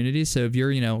opportunities. So if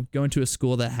you're, going to a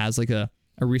school that has a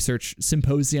research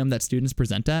symposium that students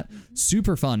present at,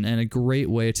 super fun and a great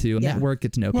way to network,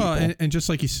 get to know people. Well, and just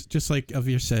like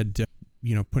Elvira said,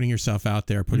 putting yourself out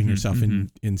there, putting yourself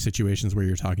in situations where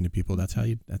you're talking to people, that's how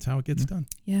it gets done.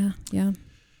 Yeah.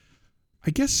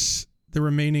 I guess the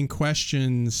remaining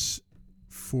questions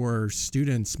for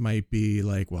students might be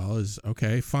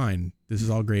okay, fine, this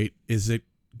is all great. Is it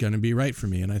going to be right for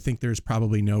me? And I think there's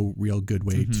probably no real good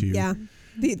way to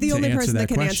the only person that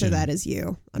can question. answer that is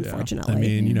you, unfortunately. I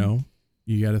mean,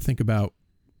 you got to think about,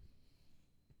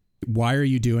 why are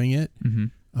you doing it?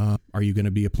 Are you going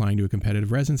to be applying to a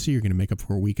competitive residency? You're going to make up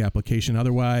for a weak application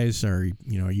otherwise? Or,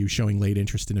 are you showing late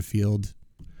interest in a field?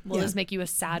 Will this make you a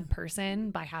sad person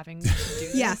by having to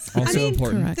do this? Also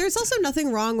important. Correct. There's also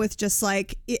nothing wrong with just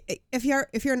if you're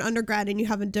an undergrad and you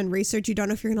haven't done research, you don't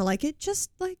know if you're going to like it, just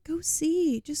go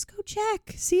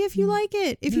check, see if you like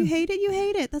it. If you hate it, you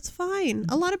hate it. That's fine.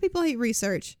 A lot of people hate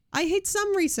research. I hate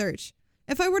some research.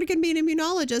 If I were to be an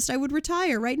immunologist, I would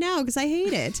retire right now because I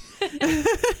hate it.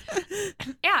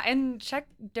 Yeah, and check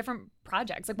different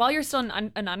projects. While you're still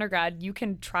an undergrad, you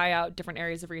can try out different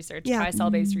areas of research. Try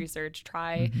cell-based research,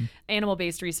 try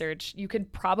animal-based research. You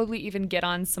could probably even get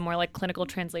on some more clinical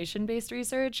translation-based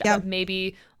research.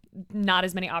 Maybe not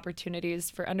as many opportunities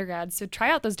for undergrads. So try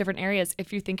out those different areas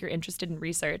if you think you're interested in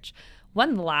research.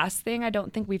 One last thing I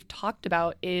don't think we've talked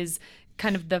about is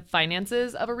kind of the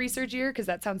finances of a research year, because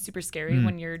that sounds super scary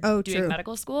when you're doing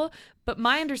medical school. But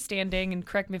my understanding, and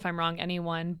correct me if I'm wrong,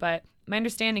 anyone, but my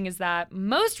understanding is that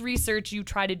most research you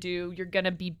try to do, you're going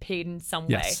to be paid in some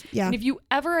way. Yeah. And if you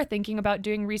ever are thinking about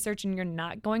doing research and you're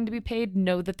not going to be paid,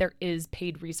 know that there is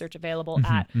paid research available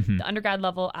at the undergrad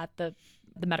level, at the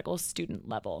medical student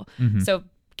level. So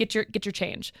get your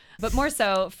change. But more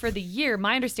so for the year,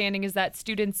 my understanding is that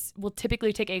students will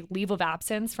typically take a leave of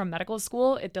absence from medical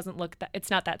school. It's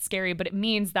not that scary, but it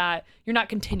means that you're not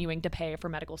continuing to pay for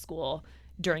medical school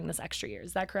during this extra year.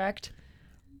 Is that correct?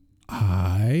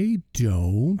 I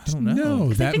don't know.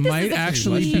 That think this might is a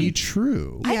actually question. be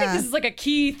true. I think Yeah. this is like a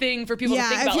key thing for people to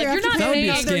think if about. Like, you're you're not That would be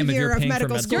a paying. scam if you're paying for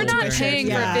medical You're not tuition. paying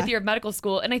for a Yeah. 5th year of medical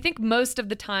school, and I think most of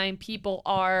the time people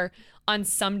are on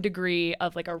some degree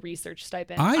of like a research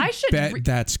stipend. I should bet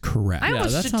that's correct. I Yeah,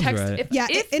 almost that should sounds text right.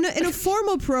 if in a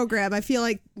formal program, I feel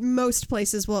like most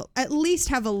places will at least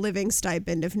have a living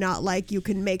stipend, if not like you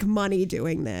can make money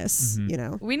doing this. Mm-hmm. You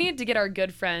know, we need to get our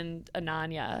good friend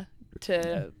Ananya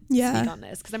to Yeah. speak on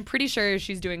this because I'm pretty sure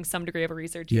she's doing some degree of a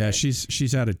research. Yeah, year.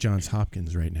 she's out at Johns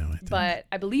Hopkins right now, I think. But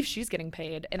I believe she's getting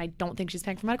paid, and I don't think she's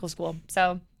paying for medical school.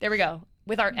 So there we go.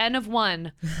 With our N of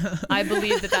 1, I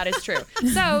believe that is true.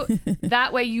 So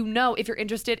that way, you know, if you're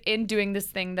interested in doing this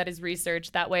thing that is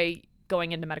research, that way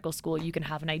going into medical school, you can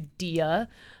have an idea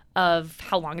of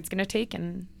how long it's going to take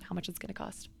and how much it's going to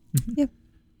cost.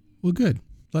 Well, good.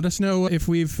 Let us know if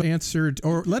we've answered,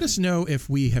 or let us know if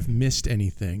we have missed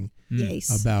anything yes.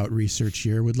 about research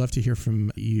year. We'd love to hear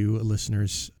from you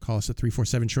listeners. Call us at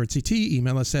 347-SHORT-CT.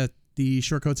 Email us at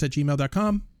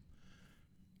theshortcoats@gmail.com.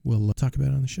 We'll talk about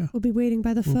it on the show. We'll be waiting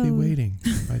by the phone. We'll be waiting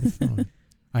by the phone.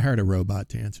 I hired a robot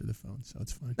to answer the phone, so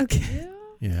it's fine. Okay.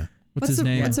 Yeah. What's his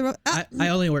name? What's the I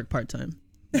only work part-time.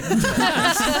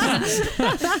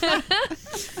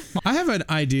 I have an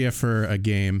idea for a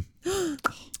game.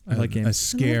 I like games. A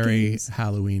scary games.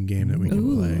 Halloween game that we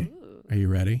can play. Are you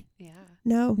ready? Yeah.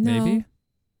 no. Maybe.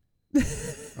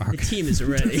 The team is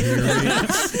ready.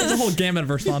 There's a whole gamut of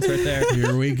response right there.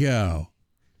 Here we go.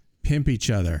 Pimp each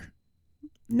other.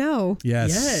 No. Yes.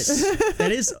 Yes,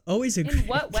 that is always a In great.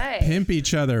 what way? Pimp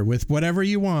each other with whatever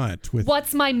you want. With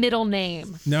What's my middle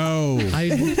name? no. I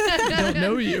don't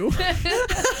know you.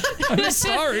 I'm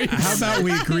sorry. How about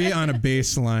we agree on a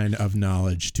baseline of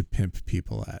knowledge to pimp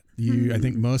people at? I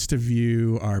think most of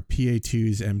you are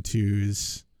PA2s,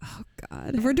 M2s. Oh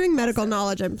God. If we're doing medical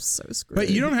knowledge, I'm so screwed. But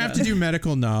you don't have to do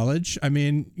medical knowledge. I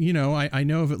mean, I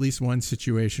know of at least one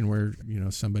situation where,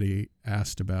 somebody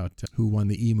asked about who won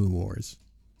the Emu Wars.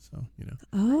 So,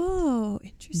 Oh, The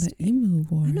interesting. emu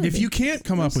war. know. If you can't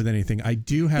come up with anything, I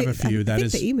do have a few. I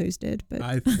think the emus did, but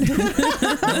I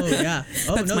Oh yeah.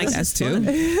 Oh That's no, my this guess is too.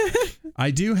 fun. I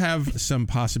do have some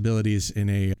possibilities in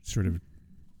a sort of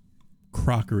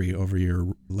crockery over your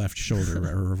left shoulder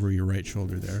or over your right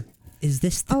shoulder there. Is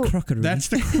this the crockery? That's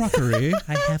the crockery.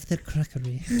 I have the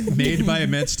crockery. Made by a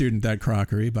med student, that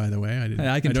crockery, by the way.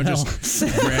 I can don't tell. just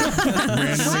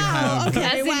randomly have. Okay,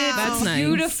 As in wow. it's That's nice.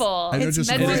 beautiful. I don't It's just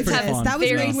Med randomly- It is students pretty have fun. That was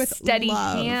very made with steady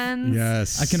love. hands.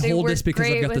 Yes. I can They hold work this because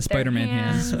I've great got the with their Spider-Man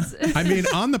hands. I mean,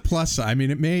 on the plus side, I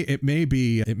mean, it may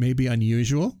be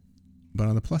unusual, but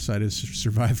on the plus side, it's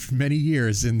survived many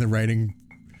years in the writing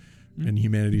and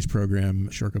humanities program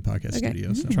Shortcut Podcast Okay.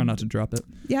 Studio. So. Try not to drop it.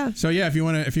 yeah, So yeah, if you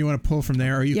want to pull from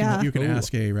there, or you Yeah. can Ooh.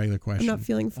 ask a regular I'm question. not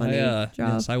feeling funny. Job.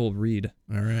 Yes, I will read.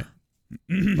 All right.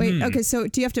 Wait, okay, so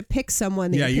do you have to pick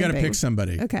someone? That Yeah, you're you got to pimping? pick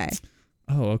somebody. Okay.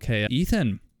 Oh, okay.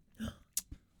 Ethan,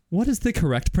 what is the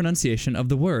correct pronunciation of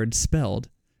the word spelled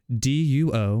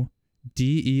Duodenum?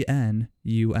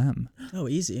 Oh,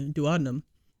 easy. Duodenum.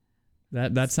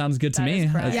 That sounds good to That me.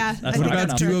 is correct. Yeah, That's I What what I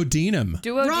about got. duodenum?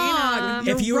 Duodenum. Wrong.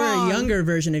 If you were wrong. a younger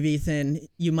version of Ethan,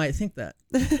 you might think that.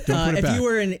 Don't put it If back. you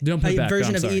were Don't put it a back. version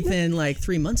I'm of sorry. Ethan like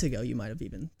 3 months ago, you might have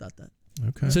even thought that.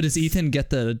 Okay. So does Ethan get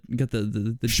the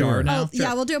Sure. jar now? Oh,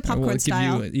 yeah, we'll do a Or popcorn we'll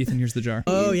style. give you Ethan. Here's the jar.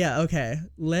 Oh yeah, okay.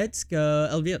 Let's go.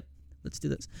 Elvia, let's do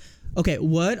this. Okay,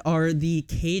 what are the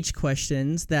cage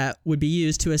questions that would be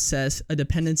used to assess a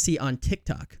dependency on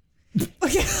TikTok?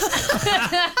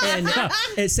 And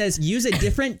it says use a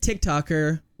different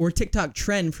TikToker or TikTok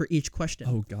trend for each question.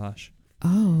 Oh gosh.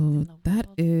 Oh, that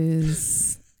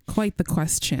is quite the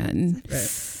question. Right.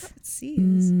 Let's see.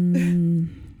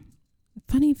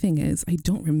 Funny thing is, I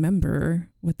don't remember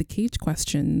what the cage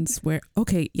questions were.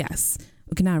 Okay, yes.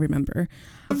 Okay, now I remember.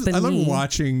 I love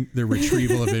watching the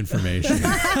retrieval of information. You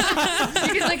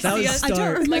can like That see was us start. I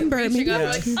don't like remember. reaching up,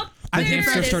 like, Yeah. oh, The there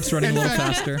hamster it is. starts running a little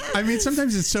faster. I mean,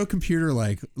 sometimes it's so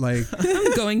computer-like. Like,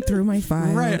 I'm going through my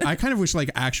file. right. I kind of wish like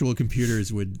actual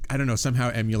computers would, I don't know, somehow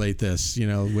emulate this,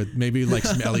 with maybe like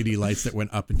some LED lights that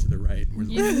went up and to the right. And we're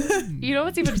like, You know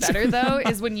what's even better though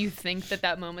is when you think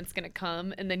that moment's gonna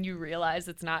come and then you realize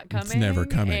it's not coming. never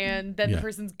coming. and then Yeah. the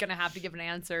person's gonna have to give an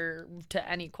answer to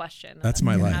any question. That's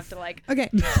my You're life. gonna have to like. Okay,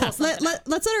 pull something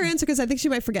let's let her answer because I think she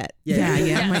might forget. Yeah, I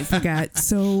Yeah. might forget.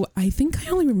 So I think I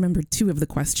only remember 2 of the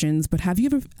questions, but have you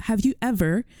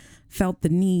ever felt the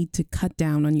need to cut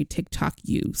down on your TikTok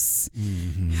use?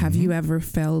 Mm-hmm. Have you ever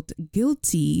felt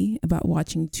guilty about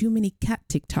watching too many cat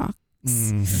TikToks?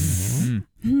 Mm-hmm.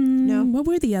 No. What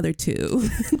were the other 2?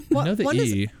 I know the One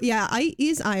is- E. yeah, E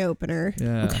is eye opener.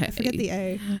 Yeah. Okay. Forget the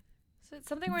A. So it's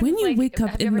something where When it's you like, wake up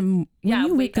have you in ever- the when yeah,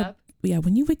 you wake up.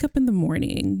 when you wake up in the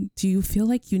morning, do you feel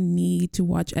like you need to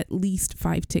watch at least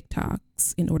 5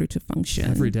 TikToks in order to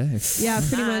function Every day. Yeah,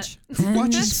 pretty Not- much. Who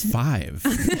watches 5? Who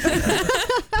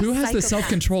has the Psychopath.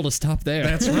 self-control to stop there?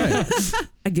 That's right.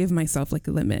 I give myself like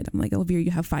a limit. I'm like, Elvira,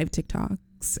 you have 5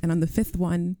 TikToks, and on the 5th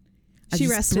one, I She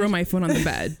just rested. throw my phone on the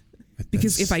bed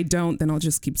because That's- if I don't, then I'll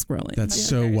just keep scrolling. That's Yeah.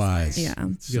 so Very wise. yeah,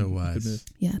 So Good wise. move.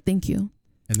 yeah. Thank you.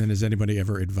 And then has anybody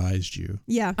ever advised you?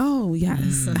 Yeah. Oh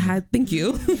yes, thank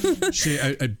you. See,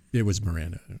 it was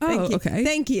Miranda. Oh, you. okay.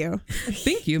 Thank you.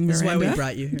 Thank you, This is why we Miranda.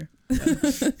 brought you here.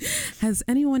 Has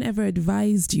anyone ever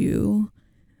advised you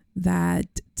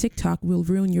that TikTok will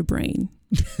ruin your brain?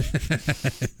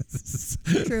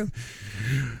 True.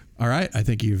 All right. I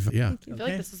think you've, yeah. I feel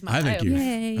like this was my I think you.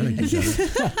 Yay. I think you done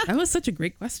it. That was such a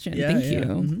great question. Yeah, Thank yeah. you.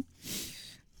 Mhm.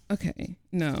 Okay,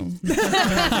 no.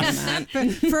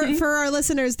 For our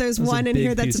listeners, there's That was a one in big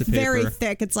here that's piece of very paper.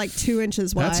 thick. It's like 2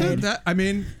 inches wide. That's it. I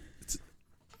mean,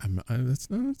 it's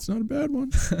not a bad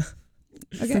one.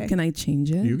 Okay. So can I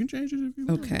change it? You can change it if you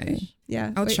want. Okay.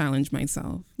 Yeah. I'll Wait, challenge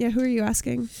myself. yeah. Who are you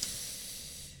asking?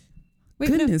 Wait,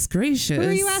 no. Goodness gracious. Who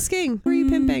are you asking? Who are you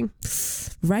pimping?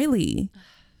 Riley.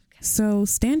 So,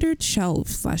 standard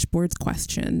shelf/boards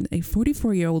question. A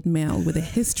 44-year-old male with a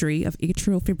history of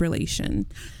atrial fibrillation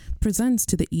presents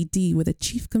to the ED with a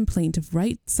chief complaint of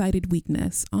right-sided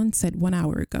weakness onset 1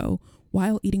 hour ago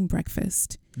while eating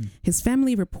breakfast. His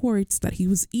family reports that he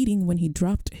was eating when he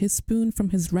dropped his spoon from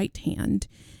his right hand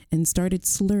and started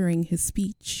slurring his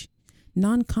speech.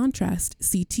 Non-contrast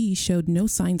CT showed no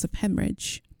signs of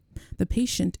hemorrhage. The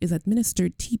patient is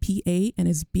administered TPA and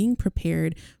is being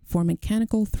prepared for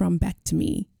mechanical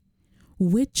thrombectomy.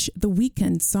 Which The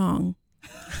Weeknd song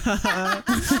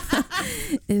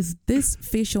is this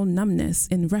facial numbness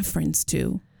in reference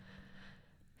to?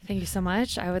 Thank you so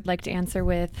much. I would like to answer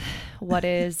with what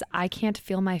is I can't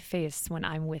feel my face when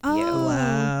I'm with you.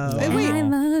 Wow. Wait. I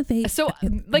love it. So,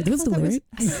 like, those the lyrics?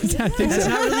 That's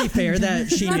not really fair that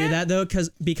she knew that though,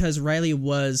 because Riley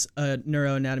was a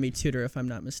neuroanatomy tutor, if I'm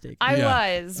not mistaken. I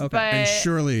Yeah. was, Okay. but And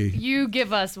surely you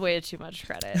give us way too much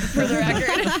credit for the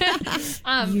record.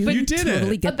 You but You did it.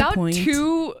 totally get about the point.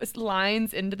 2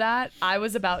 lines into that, I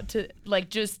was about to like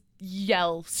just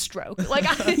yell stroke. Like,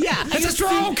 it's a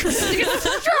stroke. it's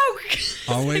a stroke.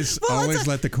 Always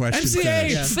let the question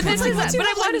finish. Yeah. But this is, Once you but I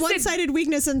have want like to say, one-sided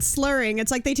weakness and slurring,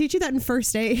 it's like they teach you that in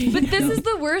first aid. but this is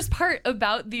the worst part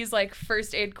about these like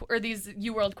first aid or these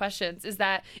UWorld questions is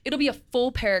that it'll be a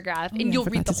full paragraph and yeah, I you'll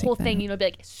forgot read the to take whole that. thing and you'll be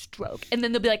like stroke, and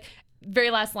then they'll be like.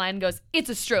 Very last line goes, "It's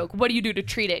a stroke. What do you do to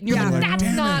treat it?" And you're Yeah. like, "That's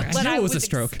Damn not it. what I I knew it was was a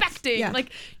stroke. expecting." Yeah.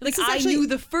 Like This is I actually- knew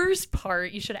the first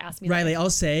part. You should have asked me. Riley, that.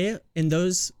 I'll say in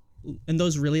those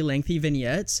really lengthy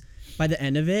vignettes, by the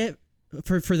end of it,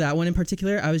 for that one in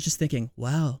particular, I was just thinking,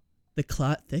 wow, the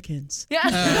clot thickens. Yeah.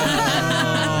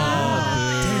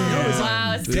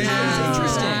 Wow, Damn. stop It was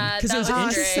interesting, that. 'cause it was That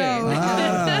interesting.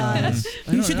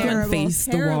 great. You should go and Terrible. face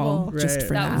the wall Terrible. just Right.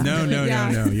 for That that. was No.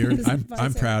 Yeah. You're.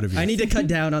 I'm proud of you. I need to cut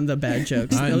down on the bad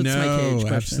jokes. I That's my cage know.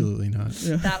 question. Absolutely not.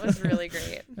 That was really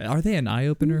great. Are they an eye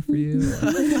opener for you? Has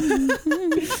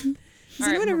All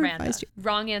right, anyone ever Miranda. advised you?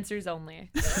 Wrong answers only.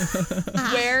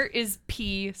 Where is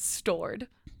pee stored?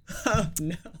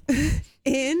 No.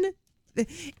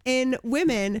 In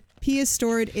women, pee is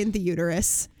stored in the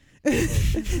uterus.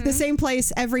 The same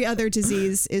place every other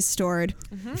disease is stored.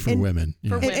 For women. Yeah.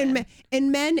 For women.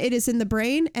 In men, it is in the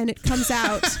brain, and it comes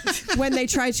out when they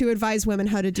try to advise women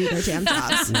how to do their damn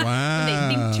jobs. Wow. When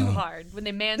they think too hard. When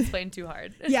they mansplain too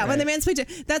hard. Yeah, when the man's too.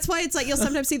 That's why it's like you'll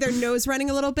sometimes see their nose running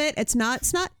a little bit. It's not.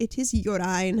 It is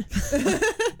urine.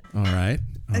 All right.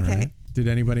 All Okay. right. Did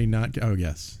anybody not? Oh,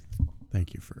 yes.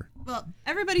 Thank you for Well,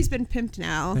 everybody's been pimped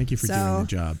now. doing the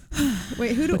job.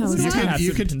 Wait, who do was I You have? could.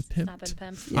 You could. Not been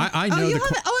pimped. I know Oh, you the.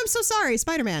 have it. Oh, I'm so sorry.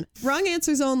 Spider-Man. Wrong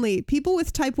answers only. People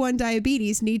with type 1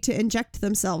 diabetes need to inject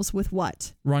themselves with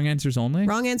what? Wrong answers only.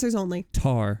 Wrong answers only.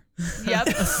 Tar. Yep.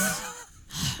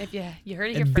 If you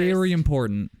heard it here And first. very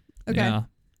important. Okay. Yeah.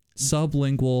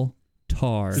 Sublingual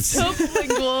tar.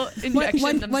 Sublingual injection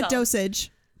What themselves.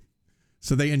 dosage?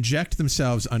 So they inject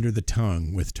themselves under the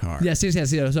tongue with tar. Yes.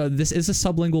 Yeah. So this is a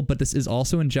sublingual, but this is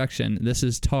also injection. This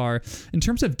is tar. In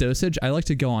terms of dosage, I like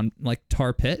to go on like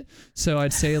tar pit. So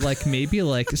I'd say like maybe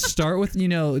like start with,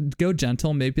 go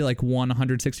gentle, maybe like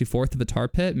 1/164th of a tar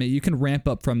pit. Maybe you can ramp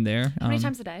up from there. How many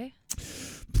times a day?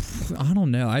 I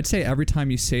don't know. I'd say every time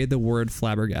you say the word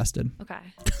flabbergasted.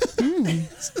 Okay.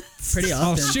 Yes. Pretty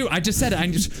Oh often. shoot! I just said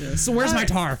it. So where's my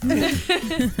tar?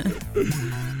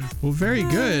 Well, very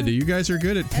good. You guys are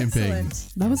good at pimping. Excellent.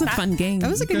 That was a fun game. That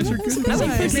was a good guys one. are That was a good. good I one.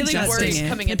 was really Suggesting worried it.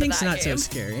 coming into Pimping's that not game. so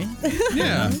scary.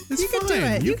 Yeah, it's You can do fine.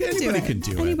 it. You can do anybody it. can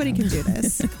do it. Anybody can do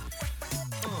this.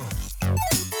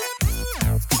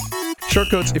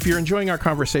 Shortcoats, if you're enjoying our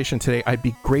conversation today, I'd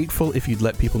be grateful if you'd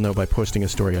let people know by posting a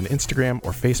story on Instagram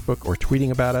or Facebook or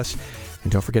tweeting about us.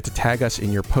 And don't forget to tag us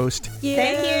in your post.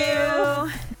 Thank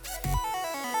you.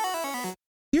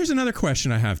 Here's another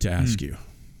question I have to ask you.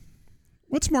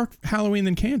 What's more Halloween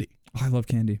than candy? Oh, I love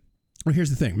candy. Well, here's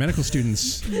the thing. Medical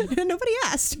students... Nobody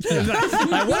asked.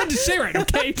 I wanted to say right,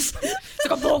 okay? It's like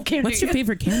a bowl of candy. What's your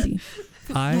favorite candy?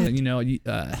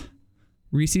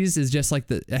 Reese's is just like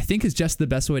I think is just the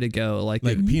best way to go. Like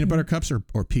peanut butter cups or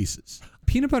pieces?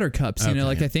 Peanut butter cups, Okay.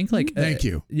 I think like Thank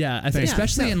you. Yeah, Thank you.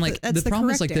 especially Yeah, in like that's the the problem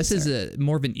is correct like this is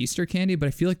more of an Easter candy, but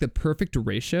I feel like the perfect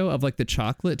ratio of like the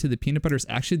chocolate to the peanut butter is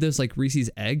actually those like Reese's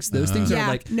eggs. Those things are Yeah,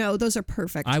 like no, those are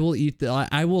perfect. I will eat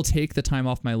I will take the time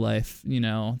off my life,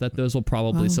 that those will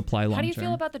probably supply long term. How do you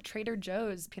feel about the Trader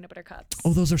Joe's peanut butter cups?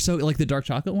 Oh, those are so like the dark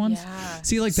chocolate ones. Yeah.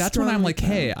 See, like that's when I'm Strongly like,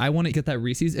 hey, I want to get that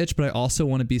Reese's itch, but I also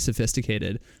want to be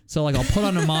sophisticated. So like, I'll put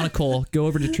on a monocle, go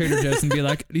over to Trader Joe's, and be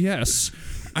like, yes,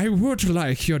 I would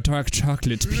like your dark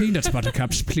chocolate peanut butter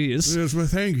cups, please. Yes, well,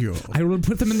 thank you. I will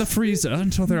put them in the freezer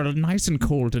until they're nice and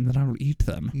cold, and then I will eat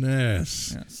them.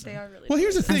 Yes. They are really Well,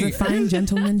 here's the As thing. a fine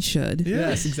gentleman should.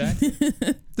 Yes, exactly.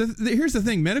 Here's the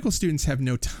thing. Medical students have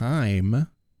no time,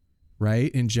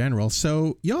 right, in general.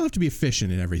 So y'all have to be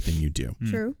efficient in everything you do.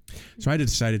 True. So I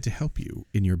decided to help you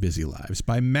in your busy lives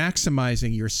by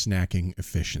maximizing your snacking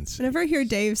efficiency. Whenever I hear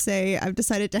Dave say, "I've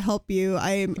decided to help you,"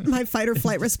 my fight or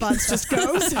flight response just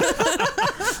goes.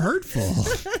 Hurtful.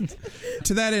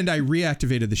 To that end, I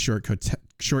reactivated the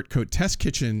Shortcoat Test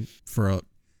Kitchen for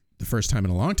the first time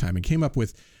in a long time and came up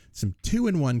with some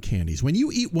 2-in-1 candies. When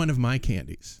you eat one of my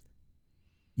candies,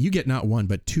 you get not one,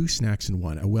 but 2 snacks in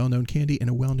one, a well-known candy and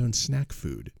a well-known snack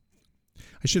food.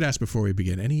 I should ask before we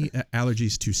begin, any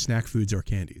allergies to snack foods or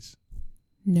candies?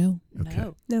 No. Okay.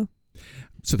 No.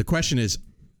 So the question is,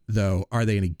 though, are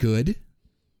they any good?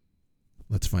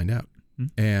 Let's find out.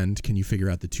 And can you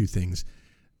figure out the 2 things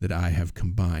that I have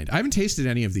combined? I haven't tasted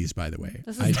any of these, by the way.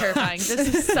 This is terrifying.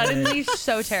 This is suddenly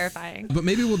so terrifying. But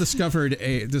maybe we'll discover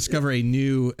a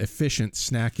new efficient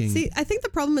snacking. See, I think the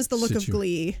problem is the look of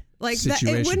Glee. Like that, it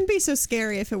situation. wouldn't be so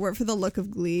scary if it weren't for the look of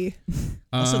Glee.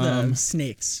 Also the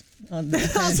snakes. On the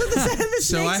Also, the so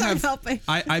snakes I aren't have helping.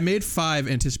 I made 5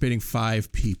 anticipating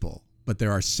 5 people, but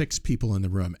there are 6 people in the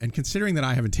room. And considering that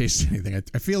I haven't tasted anything,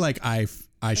 I feel like I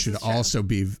should also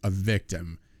be a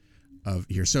victim of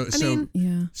here. So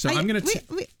Yeah. I'm gonna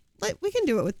we can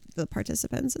do it with the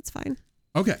participants. It's fine.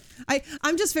 okay.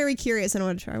 I'm just very curious and I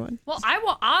want to try one. Well,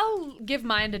 I'll give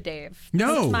mine to Dave.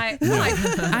 No. I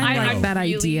like that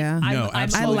idea. No, I'm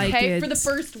absolutely. I like okay it. for the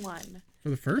first one. For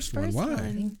the first one,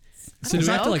 why? So do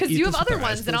we have to like Because eat you have this with other our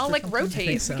eyes ones, and I'll closed like or something? rotate. I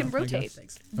think so. We can rotate.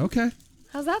 Okay.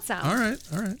 How's that sound? All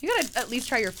right. You gotta at least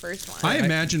try your first one. I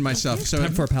imagine myself. So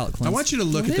Time for a palate I cleanse. want you to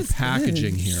look What at is the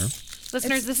packaging this? here.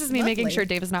 Listeners, this is me making sure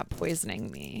Dave is not poisoning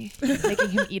me, making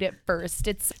him eat it first.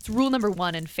 It's rule number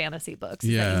 1 in fantasy books.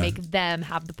 Is that Yeah. you make them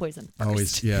have the poison first.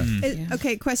 Always, yeah.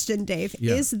 Okay, question, Dave.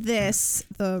 Yeah. Is this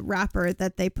the wrapper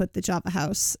that they put the Java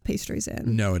House pastries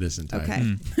in? No, it isn't.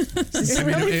 Okay. It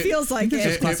really feels like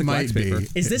it. classic might wax be. paper.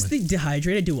 Is this the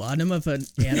dehydrated duodenum of an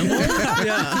animal?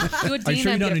 Yeah. Duodenum,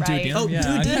 sure you don't get do right. duodenum? Oh,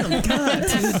 Yeah. duodenum. God.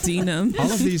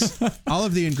 Duodenum. All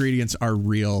of the ingredients are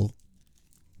real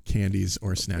candies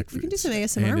or snack foods. We can do some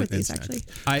ASMR And- with and these, snacks. actually.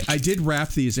 I did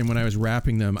wrap these, and when I was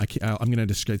wrapping them, I'm going to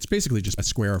describe. It's basically just a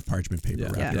square of parchment paper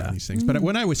wrapped Yeah. around these things. But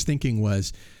what I was thinking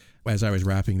was, as I was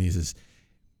wrapping these, is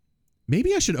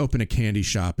maybe I should open a candy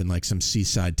shop in like some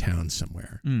seaside town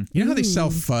somewhere. You know how they sell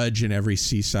fudge in every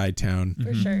seaside town?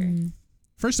 For sure.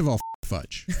 First of all,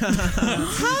 fudge.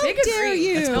 How Big dare agree.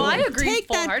 you? No, I agree Take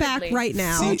that back full-heartedly. right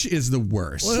now. Fudge is the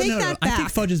worst. Take that I think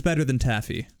back. fudge is better than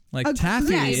taffy. Like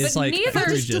taffy yes, is But like neither,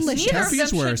 egregious. delicious. neither of Taffy them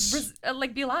is worse.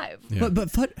 should be alive. Yeah. But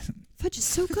fudge. Fudge is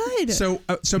so good.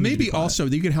 So maybe also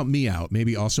you could help me out.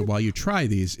 Maybe also while you try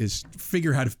these is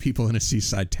figure out if people in a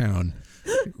seaside town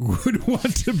would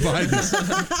want to buy this.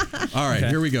 All right,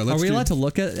 here we go. Are we allowed to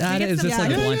look at get it? Is some- this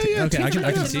like Yeah, a blind? yeah, Okay, I can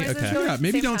yeah. see. Noises Okay. going Yeah, at the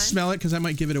maybe same don't time? smell it because I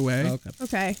might give it away. Okay.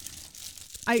 Okay.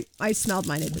 I smelled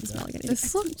mine. It didn't smell like anything.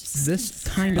 This looks This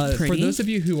kind of for pretty. those of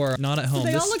you who are not at home,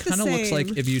 they all this look the kind of looks like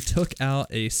same. if you took out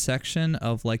a section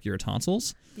of like your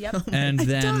tonsils Yep. and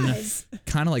then does.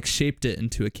 kind of like shaped it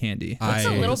into a candy. I- It's a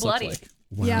little This looks bloody. like.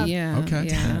 Wow. Yeah. Okay.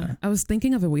 Yeah. I was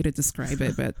thinking of a way to describe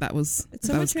it, but that was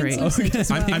great. I'm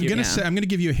gonna Yeah. say I'm gonna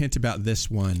give you a hint about this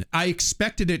one. I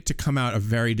expected it to come out a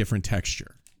very different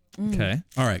texture. Okay.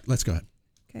 All right, let's go ahead.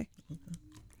 Okay.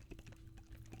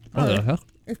 What the heck?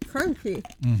 It's crunchy.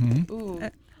 Mm-hmm. Ooh.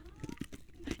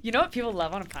 You know what people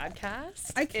love on a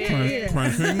podcast? I can't eat it.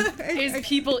 Crunching. Is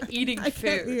people eating I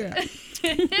can't food. eat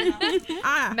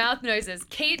it. Mouth noises.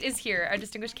 Kate is here. Our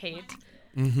distinguished Kate.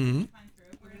 Mm-hmm.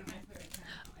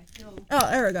 Oh,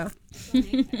 there we go.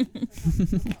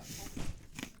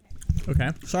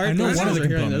 Okay. Sorry, I know for one of the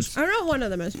hearing components. this. I don't know what one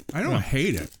of them is. I don't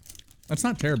hate it. That's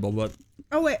not terrible, but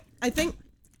Oh wait, I think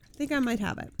I might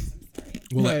have it.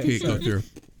 We'll let Kate go through.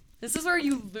 This is where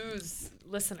you lose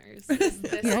listeners. Is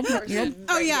this portion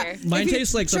Oh right yeah. here. Mine If you-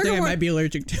 tastes like trigger something I war- might be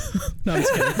allergic to. No, I'm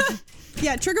just kidding.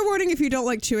 Yeah, trigger warning if you don't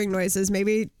like chewing noises.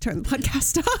 Maybe turn the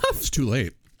podcast off. It's too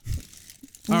late.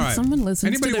 When All right. someone listens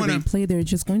Anybody to the wanna- replay, they're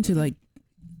just going to like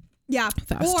Yeah.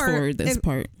 fast forward this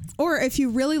part. Or if you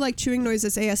really like chewing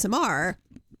noises ASMR,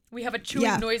 We have a chewing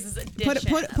Yeah. noises edition.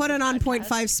 put it on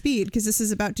 0.5 speed because this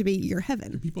is about to be your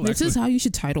heaven. People This is how you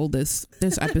should title this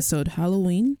episode: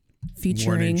 Halloween, warning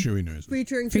featuring chewy noises.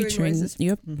 Featuring chewing noises.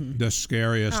 Yep. The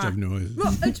scariest of noises.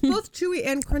 Well, it's both chewy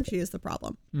and crunchy is the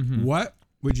problem. What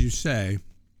would you say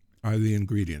are the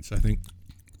ingredients? I think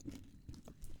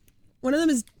One of them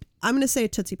is, I'm going to say a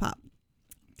Tootsie Pop.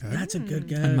 That's a good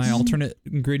guess. and my alternate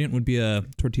ingredient would be a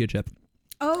tortilla chip.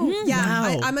 Oh,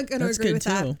 yeah. Wow. I'm going to That's agree good with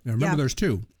that. too. Yeah, remember there's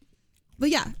two. But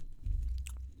yeah.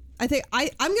 I think I'm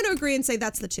going to agree and say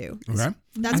that's the two. Okay.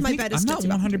 That's my bet is I'm not Tootsie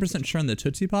Pop. 100% sure on the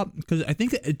Tootsie Pop because I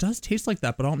think it does taste like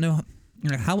that, but I don't know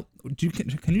how.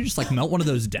 Can you just like melt one of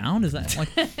those down? Is that like?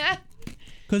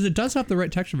 Because it does have the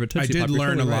right texture of a Tootsie I Pop. did You're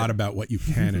learn totally a lot right. about what you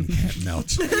can and can't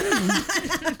melt.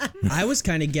 I was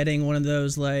kind of getting one of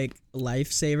those like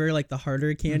lifesaver, like the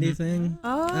harder candy thing.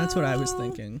 Oh. That's what I was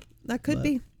thinking. That could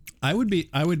be. I would be.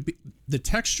 The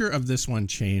texture of this one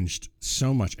changed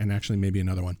so much, and actually maybe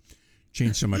another one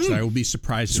changed so much that I will be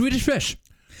surprised. Swedish fish.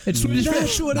 It's Swedish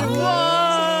fish. what it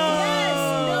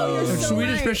It's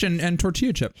Swedish fish and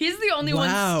tortilla chip. He's the only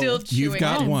Wow. one still chewing. You've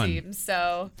got it one. seems,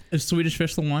 so Is Swedish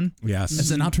fish the one? Yes.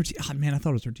 Is it not tortilla? Oh, man, I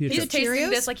thought it was tortilla he's chip. it tasting Cheerios?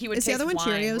 this like he would Is the taste other one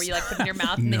wine, Cheerios? where you like put it in your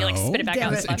mouth and then you like spit it back Damn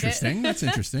out That's the bucket. interesting. That's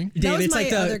interesting. Dave, was it's like my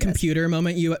the other guess. computer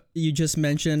moment you just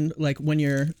mentioned. Like when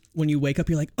you wake up,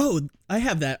 you're like, oh, I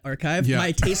have that archive. Yeah.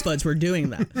 My taste buds were doing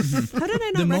that. How did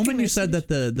I not The moment you recognize said Swedish?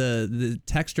 that the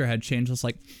texture had changed, I was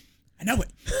like, I know it.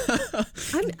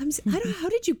 I don't. How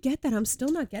did you get that? I'm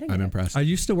still not getting I'm it. impressed. I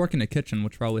used to work in a kitchen,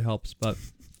 which probably helps, but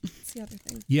That's the other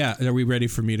thing. Yeah. Are we ready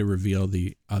for me to reveal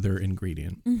the other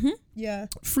ingredient? Yeah.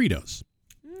 Fritos.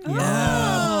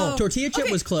 Oh, tortilla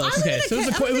chip was close. okay, so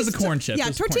it was a corn chip. Yeah, It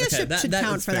was corn- tortilla okay, chip should that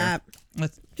count is for fair. that.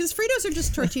 Let's- Because Fritos are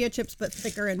just tortilla chips, but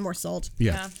thicker and more salt.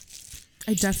 Yeah.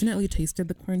 I definitely tasted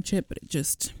the corn chip, but it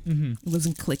just it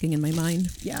wasn't clicking in my mind.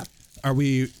 Yeah.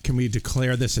 Can we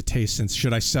declare this a taste? Since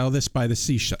should I sell this by the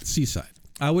seaside?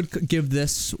 I would give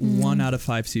this 1 out of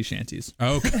 5 sea shanties.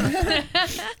 Okay.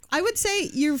 I would say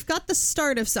you've got the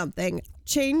start of something.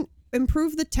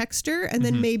 Improve the texture, and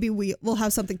then maybe we'll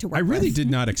have something to work I really with. did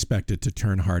not expect it to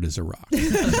turn hard as a rock. Yeah,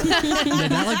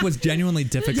 that like was genuinely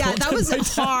difficult. Yeah, that was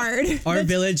hard. Our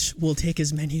village will take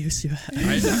as many as you have.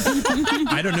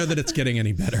 I don't know that it's getting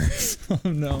any better. Oh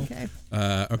no. Okay.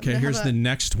 Okay, gonna here's have the a-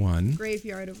 next one.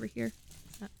 Graveyard over here.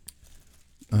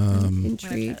 I'm gonna try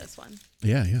Intrigue. this one.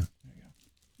 Yeah, yeah.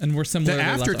 And we're similar. The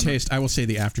aftertaste, I will say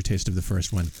the aftertaste of the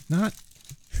first one. Not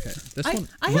This I one.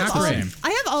 have not all, great. I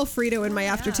have Alfredo in my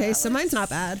aftertaste, so mine's not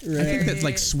bad. I think that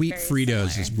like sweet very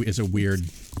Fritos similar. is a weird.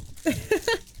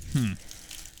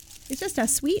 It's just a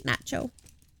sweet nacho.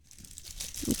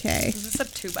 Okay. Is this a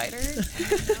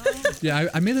 2-biter? Yeah,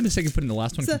 I made the mistake of putting the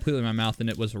last one So- completely in my mouth, and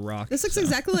it was a rock. This looks so.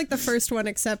 exactly like the first one,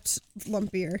 except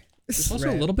lumpier. There's also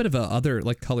a little bit of other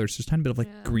like colors, just a tiny bit of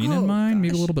like green Oh, in mine, maybe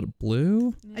a gosh. little bit of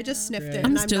blue. I just sniffed it.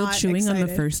 I'm and still not chewing on the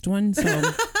excited. first one, so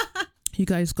you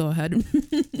guys go ahead.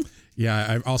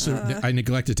 Yeah, I also I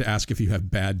neglected to ask if you have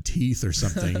bad teeth or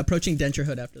something. Approaching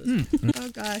denturehood after this. Oh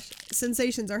gosh,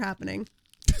 sensations are happening.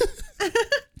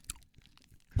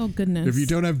 Oh goodness. If you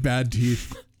don't have bad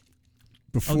teeth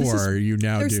before, you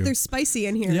now do. There's spicy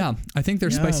in here. Yeah, I think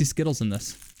there's Yeah. spicy Skittles in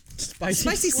this.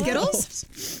 Spicy Skittles?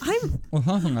 I'm Well,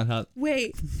 something like that.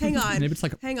 wait. Hang on. Maybe it's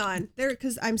like a- hang on. There,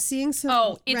 because I'm seeing some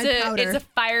Oh, it's red powder. it's a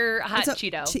fire hot It's a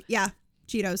Cheeto. yeah,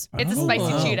 Cheetos. It's a spicy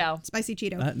wow. Cheeto. Spicy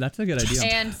Cheeto. That's a good idea.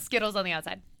 And Skittles on the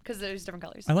outside because there's different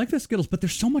colors. I like the Skittles, but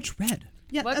there's so much red.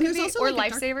 yeah, What and could there's be? also Or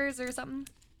like a dark- Lifesavers or something?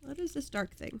 What is this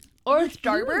dark thing? Or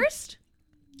Starburst?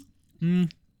 No.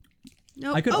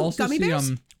 I could oh, also gummy see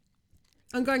bears?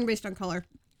 I'm going based on color.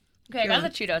 Okay, I got the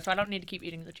Cheetos, so I don't need to keep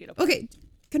eating the Cheeto. Okay,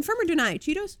 confirm or deny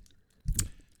Cheetos?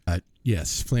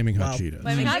 Yes, flaming hot Cheetos.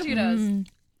 Flaming hot Cheetos.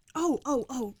 Oh,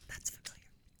 that's familiar.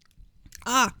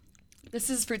 Ah, This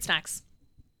is fruit snacks.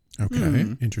 Okay,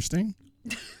 interesting.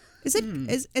 is it?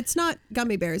 Is it's not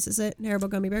gummy bears? Is it Haribo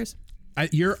gummy bears?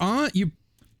 You're on. You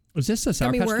Was this a Sour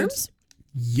Gummy Patch worms? Kids?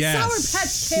 yes. Sour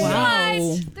Patch Kids.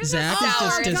 Wow. There's Zach no is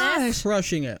sour in just this.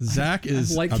 crushing it. Zach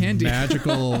is Like a candy.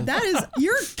 magical. That is,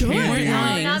 you're good. Candy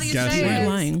lying. Now that you guesser. say You're it.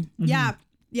 lying.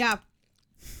 Yeah.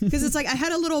 Because it's like I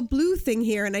had a little blue thing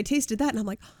here and I tasted that and I'm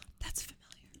like, oh, that's familiar.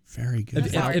 Very good.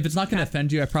 If it's not going to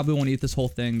offend you, I probably won't eat this whole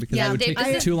thing because Yeah, it would Dave, take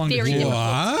this is too long to very chew. difficult.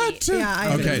 What? Yeah,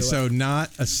 I okay, agree. so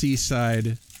not a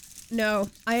seaside. No,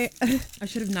 I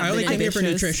should have not I only been came here for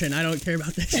ambitious. nutrition. I don't care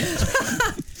about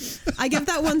this. I give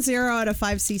that one 0 out of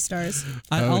 5 C stars.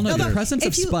 I'll know Okay. the presence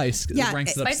of If you- spice yeah,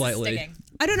 ranks it up Spice is slightly. stinging.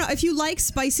 I don't know if you like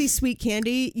spicy sweet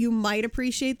candy, you might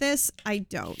appreciate this. I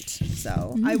don't,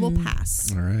 so I will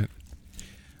pass. All right.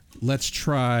 Let's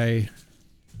try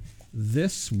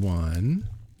this one.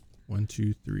 1,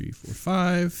 2, 3, 4,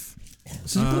 5.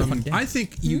 This is a really fun game. I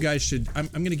think you guys should. I'm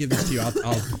going to give this to you.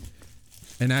 I'll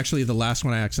and actually, the last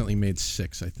one I accidentally made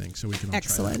 6. I think so. We can all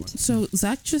Excellent. Try So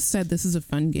Zach just said this is a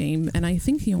fun game, and I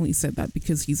think he only said that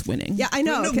because he's winning. Yeah, I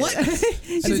know. No, what? Because think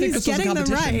this he's was a getting them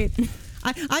right. competition.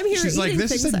 I'm here. She's like, eating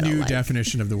this is things a I don't new like.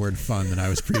 definition of the word fun that I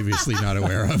was previously not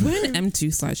aware of. Went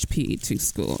M2/P to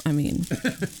school. I mean,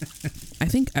 I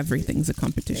think everything's a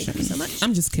competition. Thank you so much.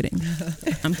 I'm just kidding.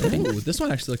 I'm kidding. Ooh, this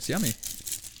one actually looks yummy.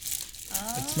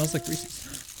 It smells like Reese's.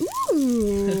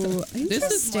 Ooh, This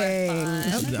interesting.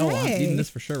 is more fun. Oh, I'm eating Okay. this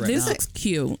for sure right This now. looks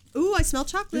cute. Ooh, I smell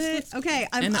chocolate. Okay,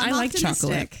 I'm I like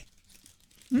optimistic.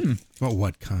 chocolate. But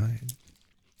what kind?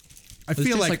 I It's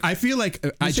feel just like, like- I feel like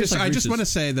I tastes just like I just Reese's. want to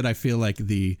say that I feel like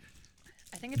the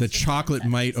I think it's the just chocolate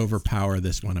concept. might overpower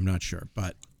this one. I'm not sure,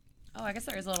 but Oh, I guess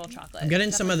there is a little chocolate. I'm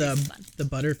getting some of Definitely tastes the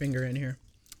fun. Butterfinger in here.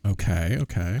 okay.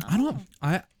 I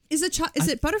don't. Is it is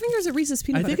it Butterfinger or is it Reese's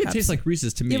peanut I butter think it cups? tastes like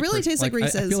Reese's to me. It really tastes like I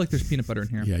Reese's. feel like there's peanut butter in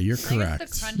here. Yeah, you're I think correct.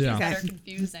 it's the crunches Yeah. that are Okay.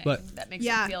 confusing. But- that makes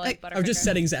Yeah, it feel like like- Butterfinger. I'm just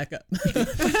setting Zach up.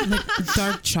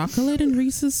 Dark chocolate and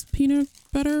Reese's peanut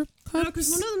butter No, cups.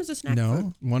 because one of them is a snack. No,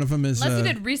 food. one of them is. Unless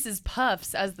you did Reese's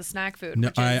Puffs as the snack food, No,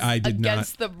 which is I did not.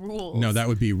 against the rules. No, that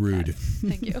would be rude.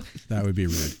 Thank you. That would be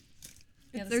rude.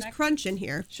 Yeah, the There's snack- crunch in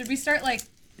here. Should we start like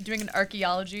doing an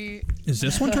archaeology Is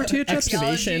this one tortilla chips?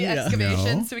 Excavation, yeah.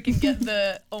 excavation No. so we can get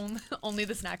the only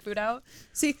the snack food out?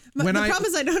 See, When the I- problem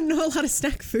is I don't know a lot of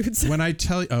snack foods. When I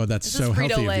tell you, oh, that's This so is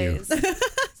healthy Frito of you. Lays.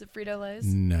 Is it Frito Lays?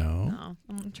 No. No,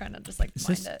 I'm trying to just like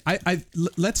find it.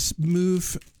 Let's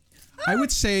move. I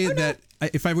would say that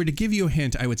if I were to give you a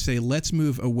hint, I would say let's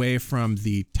move away from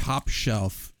the top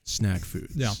shelf snack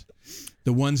foods. Yeah.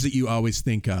 The ones that you always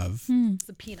think of. It's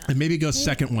a peanut. And maybe go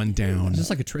second one down. Is this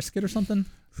like a Triscuit or something?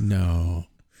 No.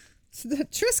 The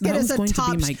Triscuit That is was a going to be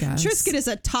top. my guess. Triscuit is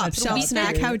a top shelf Wheat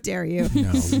snack. Thins? How dare you?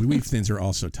 No. Wheat Thins are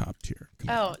also top tier. Come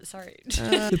on. Oh, sorry.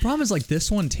 The problem is like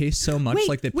this one tastes so much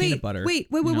like the peanut butter. Wait.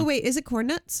 you know? Is it corn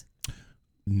nuts?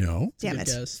 No. Damn Good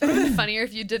it. guess. It would be funnier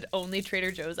if you did only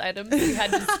Trader Joe's items.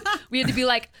 We had to be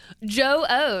like Joe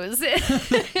O's,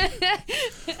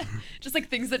 just like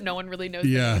things that no one really knows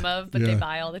Yeah, the name of, but yeah. they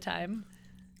buy all the time.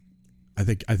 I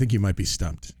think you might be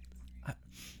stumped.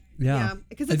 Yeah.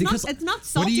 because I it's think not 'cause- it's not What do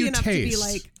salty you enough taste? to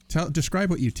be like. Describe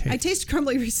what you taste. I taste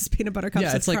crumbly Reese's peanut butter cups. Yeah,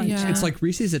 with it's like crunch. Yeah. it's like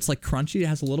Reese's. It's like crunchy. It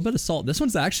has a little bit of salt. This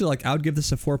one's actually like I would give this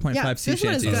a 4.5 Yeah, sea this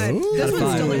one is shanties. good. Ooh. This Out of one's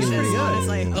 5. delicious. Pretty good.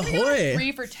 Honestly. Ahoy!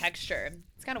 Free for texture.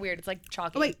 It's kind of weird. It's like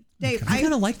chalky. Oh wait, Dave. I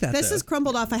kinda like that, This though. is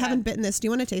crumbled off. I haven't bitten this. Do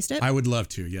you want to taste it? I would love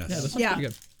to. Yes. Yeah, this one's Yeah. pretty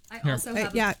good. I Here. also Hey,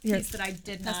 have yeah, a here. piece that I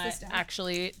did Pass not this down.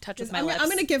 actually touch with my I'm lips.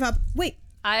 gonna give up. Wait,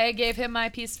 I gave him my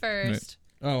piece first.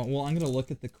 Oh well, I'm gonna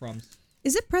look at the crumbs.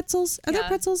 is it pretzels? Are there Yeah.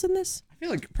 pretzels in this? I feel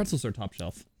like pretzels are top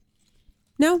shelf.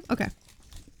 No. Okay.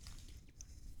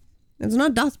 It's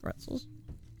not Das pretzels,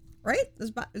 right?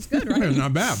 It's good, right? It's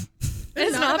not bad.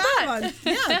 It's not a bad. one.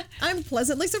 Yeah, I'm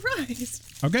pleasantly surprised.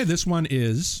 Okay, this one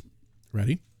is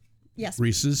ready. Yes.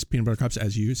 Reese's peanut butter cups,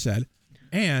 as you said,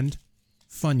 and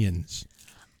Funyuns.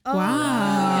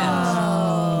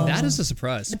 Wow. That is a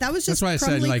surprise. But that was just That's why I said,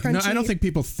 crumbly, like, no, I crunchy. don't think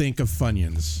people think of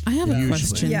Funyuns. I have a usually.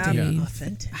 question, Yeah. Dave.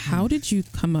 Authentic. How did you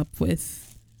come up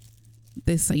with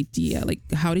this idea? Like,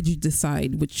 how did you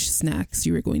decide which snacks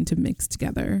you were going to mix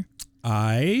together?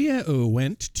 I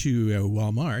went to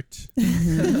Walmart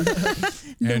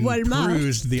and Walmart.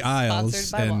 perused the aisles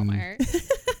Sponsored by Walmart.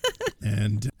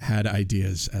 and had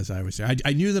ideas as I was there.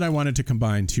 I knew that I wanted to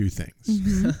combine two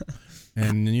things.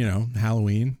 And, you know,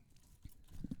 Halloween,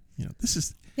 this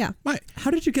is Yeah. my, How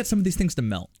did you get some of these things to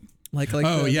melt?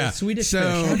 Oh, the yeah. Swedish So-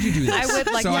 fish. How'd you do this? I would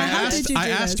like. So to I know asked- this. I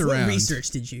asked What around. research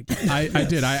did you do? I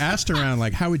did. I asked around,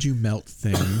 like, how would you melt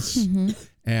things?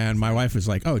 And my wife was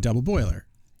like, oh, double boiler.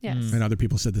 Yes. And other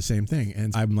people said the same thing.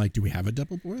 And I'm like, do we have a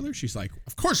double boiler? She's like,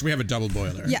 of course we have a double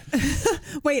boiler. Yeah.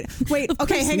 Wait.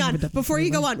 Okay, hang on. Before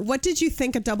you go on, what did you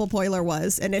think a double boiler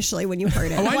was initially when you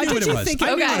heard it? Oh, I what knew did what it you was. think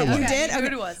I it knew what it was? was. You did? I knew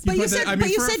what it was. But you put said, that- I but mean,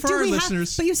 you for- said, for do our we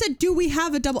listeners- have? But you said, do we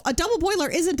have a double? A double boiler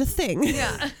isn't a thing.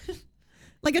 Yeah.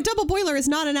 Like a double boiler is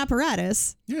not an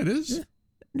apparatus. Yeah, it is.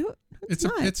 No, It's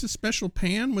not. it's a special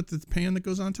pan with the pan that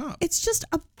goes on top. It's just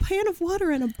a pan of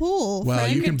water in a bowl. Well,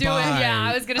 Frank you could can do buy. it. Yeah,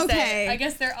 I was gonna Okay. say. I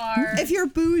guess there are. If you're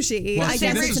bougie, Well, I see,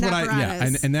 guess this it's is an what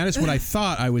apparatus. and that is what I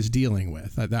thought I was dealing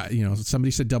with. That somebody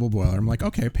said double boiler. I'm like,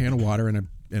 okay, pan of water and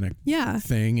a Yeah.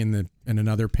 thing in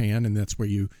another pan, and that's where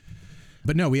you.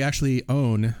 But no, we actually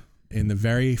own in the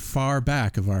very far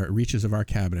back of our reaches of our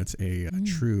cabinets a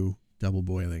true double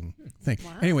boiling thing.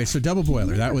 Anyway, so double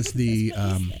boiler. That was the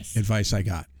advice I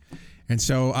got. And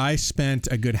so I spent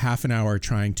a good half an hour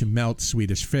trying to melt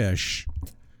Swedish fish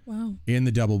in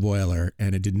the double boiler,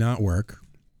 and it did not work.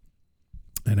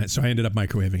 And so I ended up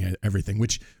microwaving everything,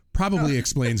 which probably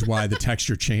explains why the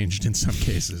texture changed in some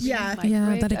cases. Yeah.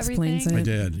 Yeah, that explains everything. I it.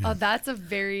 did. Yeah. Oh, that's a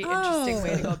very interesting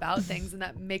way to go about things, and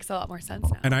that makes a lot more sense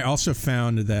now. And I also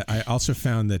found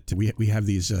that we have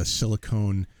these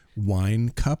silicone wine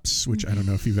cups, which I don't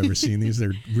know if you've ever seen these.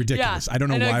 They're ridiculous. Yeah, I don't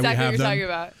know why exactly we have what you're them. talking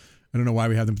about. I don't know why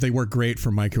we have them. But they work great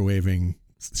for microwaving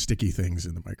sticky things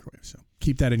in the microwave. So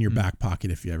keep that in your back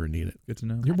pocket if you ever need it. Good to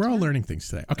know. We're all learning things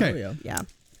today. Okay. Oh, yeah. Yeah.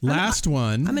 Last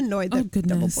one. I'm annoyed Oh, that double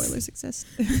goodness. boilers exist.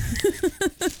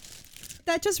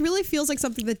 That just really feels like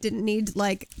something that didn't need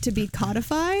like to be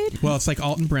codified. Well, it's like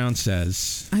Alton Brown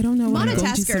says. I don't know what I'm going to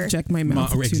Monotasker. subject my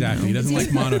mouth to exactly. He now. doesn't like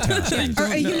monotasking. Or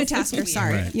a unitasker,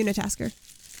 sorry. Right. Unitasker.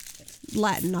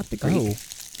 Latin, not the Greek. Oh.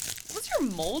 What's your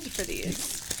mold for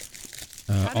these?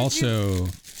 Also,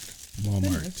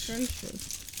 Walmart.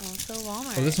 Also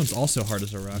Walmart. Oh, this one's also hard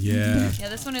as a rock. Yeah. Yeah,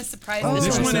 this one is surprisingly.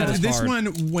 This Oh. one, That is this hard. one,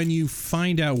 when you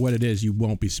find out what it is, you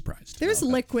won't be surprised. There's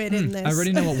liquid in this. I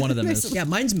already know what one of them is. Yeah,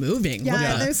 mine's moving. Yeah,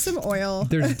 What the- there's some oil.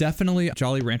 There's definitely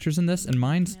Jolly Ranchers in this, and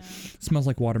mine smells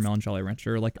like watermelon Jolly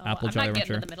Rancher or like Oh, apple I'm Jolly not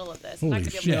getting Rancher. in the middle of this. Holy I'm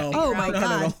not gonna be shit. able to Oh figure my out. Not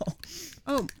at god. all.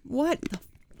 Oh, what? The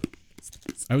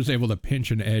I was able to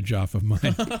pinch an edge off of mine.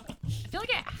 I feel like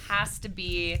it has to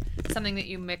be something that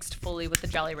you mixed fully with the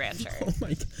Jolly Rancher. Oh my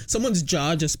god. Someone's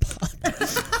jaw just popped.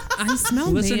 I smell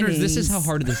Listeners, this is mayonnaise. how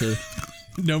hard this is.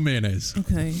 No mayonnaise.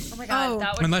 Okay. Oh my god, Oh.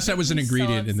 that would Unless that make was an me so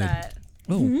ingredient in the- upset.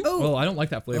 Oh, Oh. well, I don't like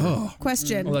that flavor.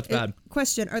 question? Oh, that's bad.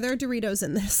 Question: are there Doritos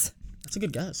in this? That's a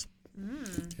good guess.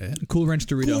 Cool Ranch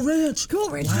Dorito. Ranch. Cool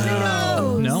Ranch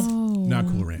Doritos. No, Not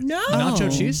Cool Ranch. No.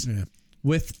 nacho cheese Yeah.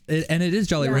 with it, and it is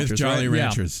Jolly With Ranchers. Jolly right? Yeah.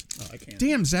 Ranchers. Oh, I can't.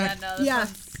 Damn, Yeah, Zach. no, this Yeah.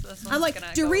 one's I'm like gonna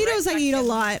go Doritos. right I eat a back in.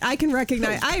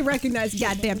 lot. I recognize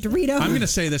goddamn Dorito. I'm going to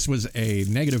say this was a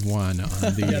 -1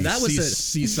 on the Yeah, that was a-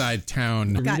 seaside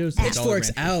town. God, Doritos and Jolly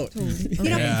Forks Ranchers. out. You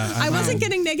know, Yeah, I wasn't know.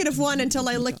 getting -1 until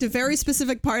I licked a very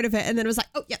specific part of it, and then it was like,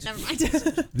 oh yeah, never mind.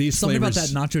 These Something about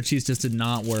flavors, that nacho cheese just did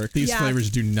not work. these Yeah.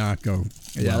 flavors do not go.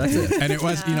 Yeah, well. that's it. And it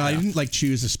was, I didn't like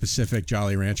choose a specific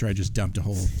Jolly Rancher. I just dumped a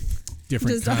whole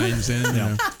different Just- kinds in. you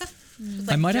know.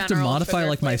 I might have to general for modify their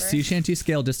like my flavor. sea shanty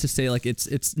scale just to say like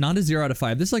it's not a 0 out of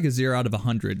 5. This is like a 0 out of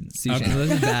 100 sea shanty.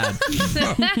 This is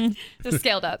bad. It's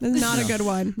scaled up. Not a good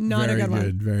one. Not very a good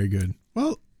one. Very good.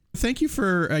 Well, thank you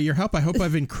for your help. I hope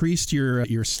I've increased your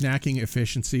snacking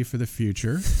efficiency for the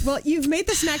future. Well, you've made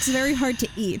the snacks very hard to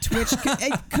eat, which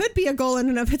it could be a goal in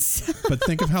and of itself. But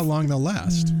think of how long they'll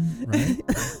last, right?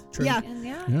 Yeah. And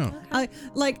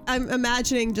Yeah. I'm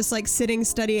imagining just like sitting,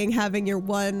 studying, having your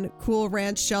one Cool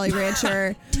Ranch Jolly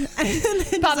Rancher, and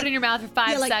then pop it in your mouth for 5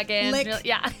 Yeah, like, seconds. lick. You're like,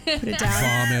 yeah. put it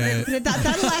down. Vomit.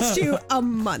 That'll last you a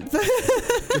month.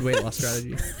 Good weight loss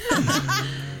strategy.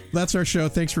 That's our show.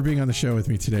 Thanks for being on the show with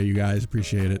me today, you guys.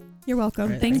 Appreciate it. You're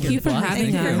welcome. Thank you for Fun.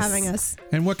 having Thank you us. for having us.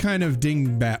 And what kind of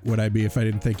dingbat would I be if I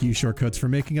didn't thank you, Shortcoats, for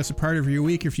making us a part of your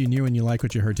week? If you're new and you like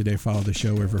what you heard today, follow the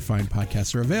show wherever fine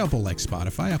podcasts are available, like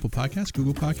Spotify, Apple Podcasts,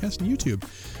 Google Podcasts, and YouTube.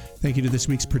 Thank you to this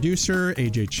week's producer,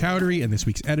 AJ Chowdhury, and this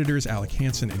week's editors, Alec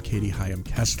Hansen and Katie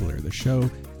Hyam-Kessler. The show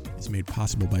is made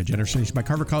possible by a generous donation by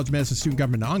Carver College Medicine Student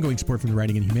Government and ongoing support from the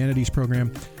Writing and Humanities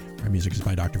program. Our music is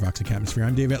by Dr. Vox and Catmosphere.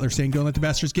 I'm Dave Etler saying, don't let the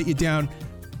bastards get you down.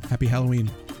 Happy Halloween.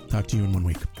 Talk to you in 1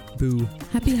 week. Boo.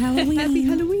 Happy Halloween. Happy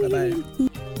Halloween.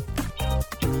 Bye-bye.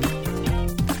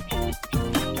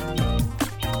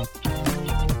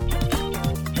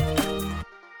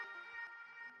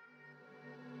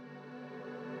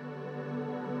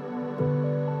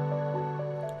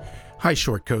 Hi,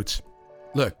 Shortcoats.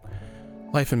 Look,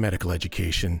 life in medical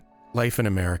education Life in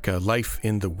America, life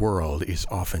in the world is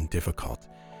often difficult,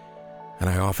 and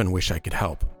I often wish I could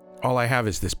help. All I have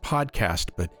is this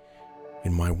podcast, but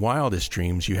in my wildest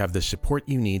dreams, you have the support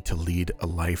you need to lead a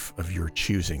life of your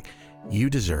choosing. You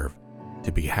deserve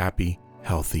to be happy,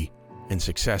 healthy, and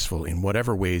successful in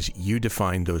whatever ways you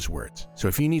define those words. So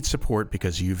if you need support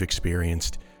because you've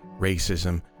experienced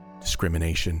racism,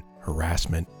 discrimination,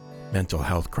 harassment, mental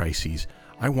health crises,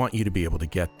 I want you to be able to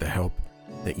get the help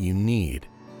that you need.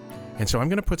 And so I'm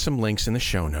going to put some links in the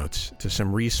show notes to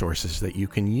some resources that you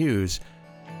can use.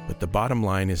 But the bottom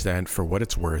line is that for what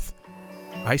it's worth,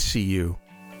 I see you.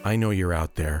 I know you're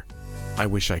out there. I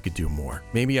wish I could do more.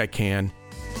 Maybe I can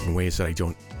in ways that I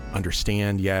don't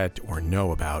understand yet or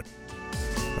know about.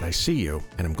 But I see you,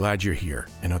 and I'm glad you're here,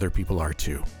 and other people are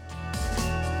too.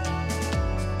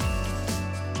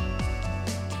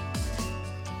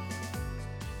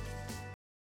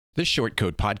 The Short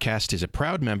Code Podcast is a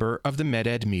proud member of the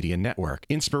MedEd Media Network.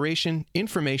 Inspiration,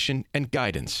 information, and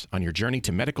guidance on your journey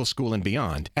to medical school and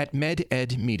beyond at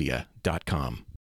mededmedia.com.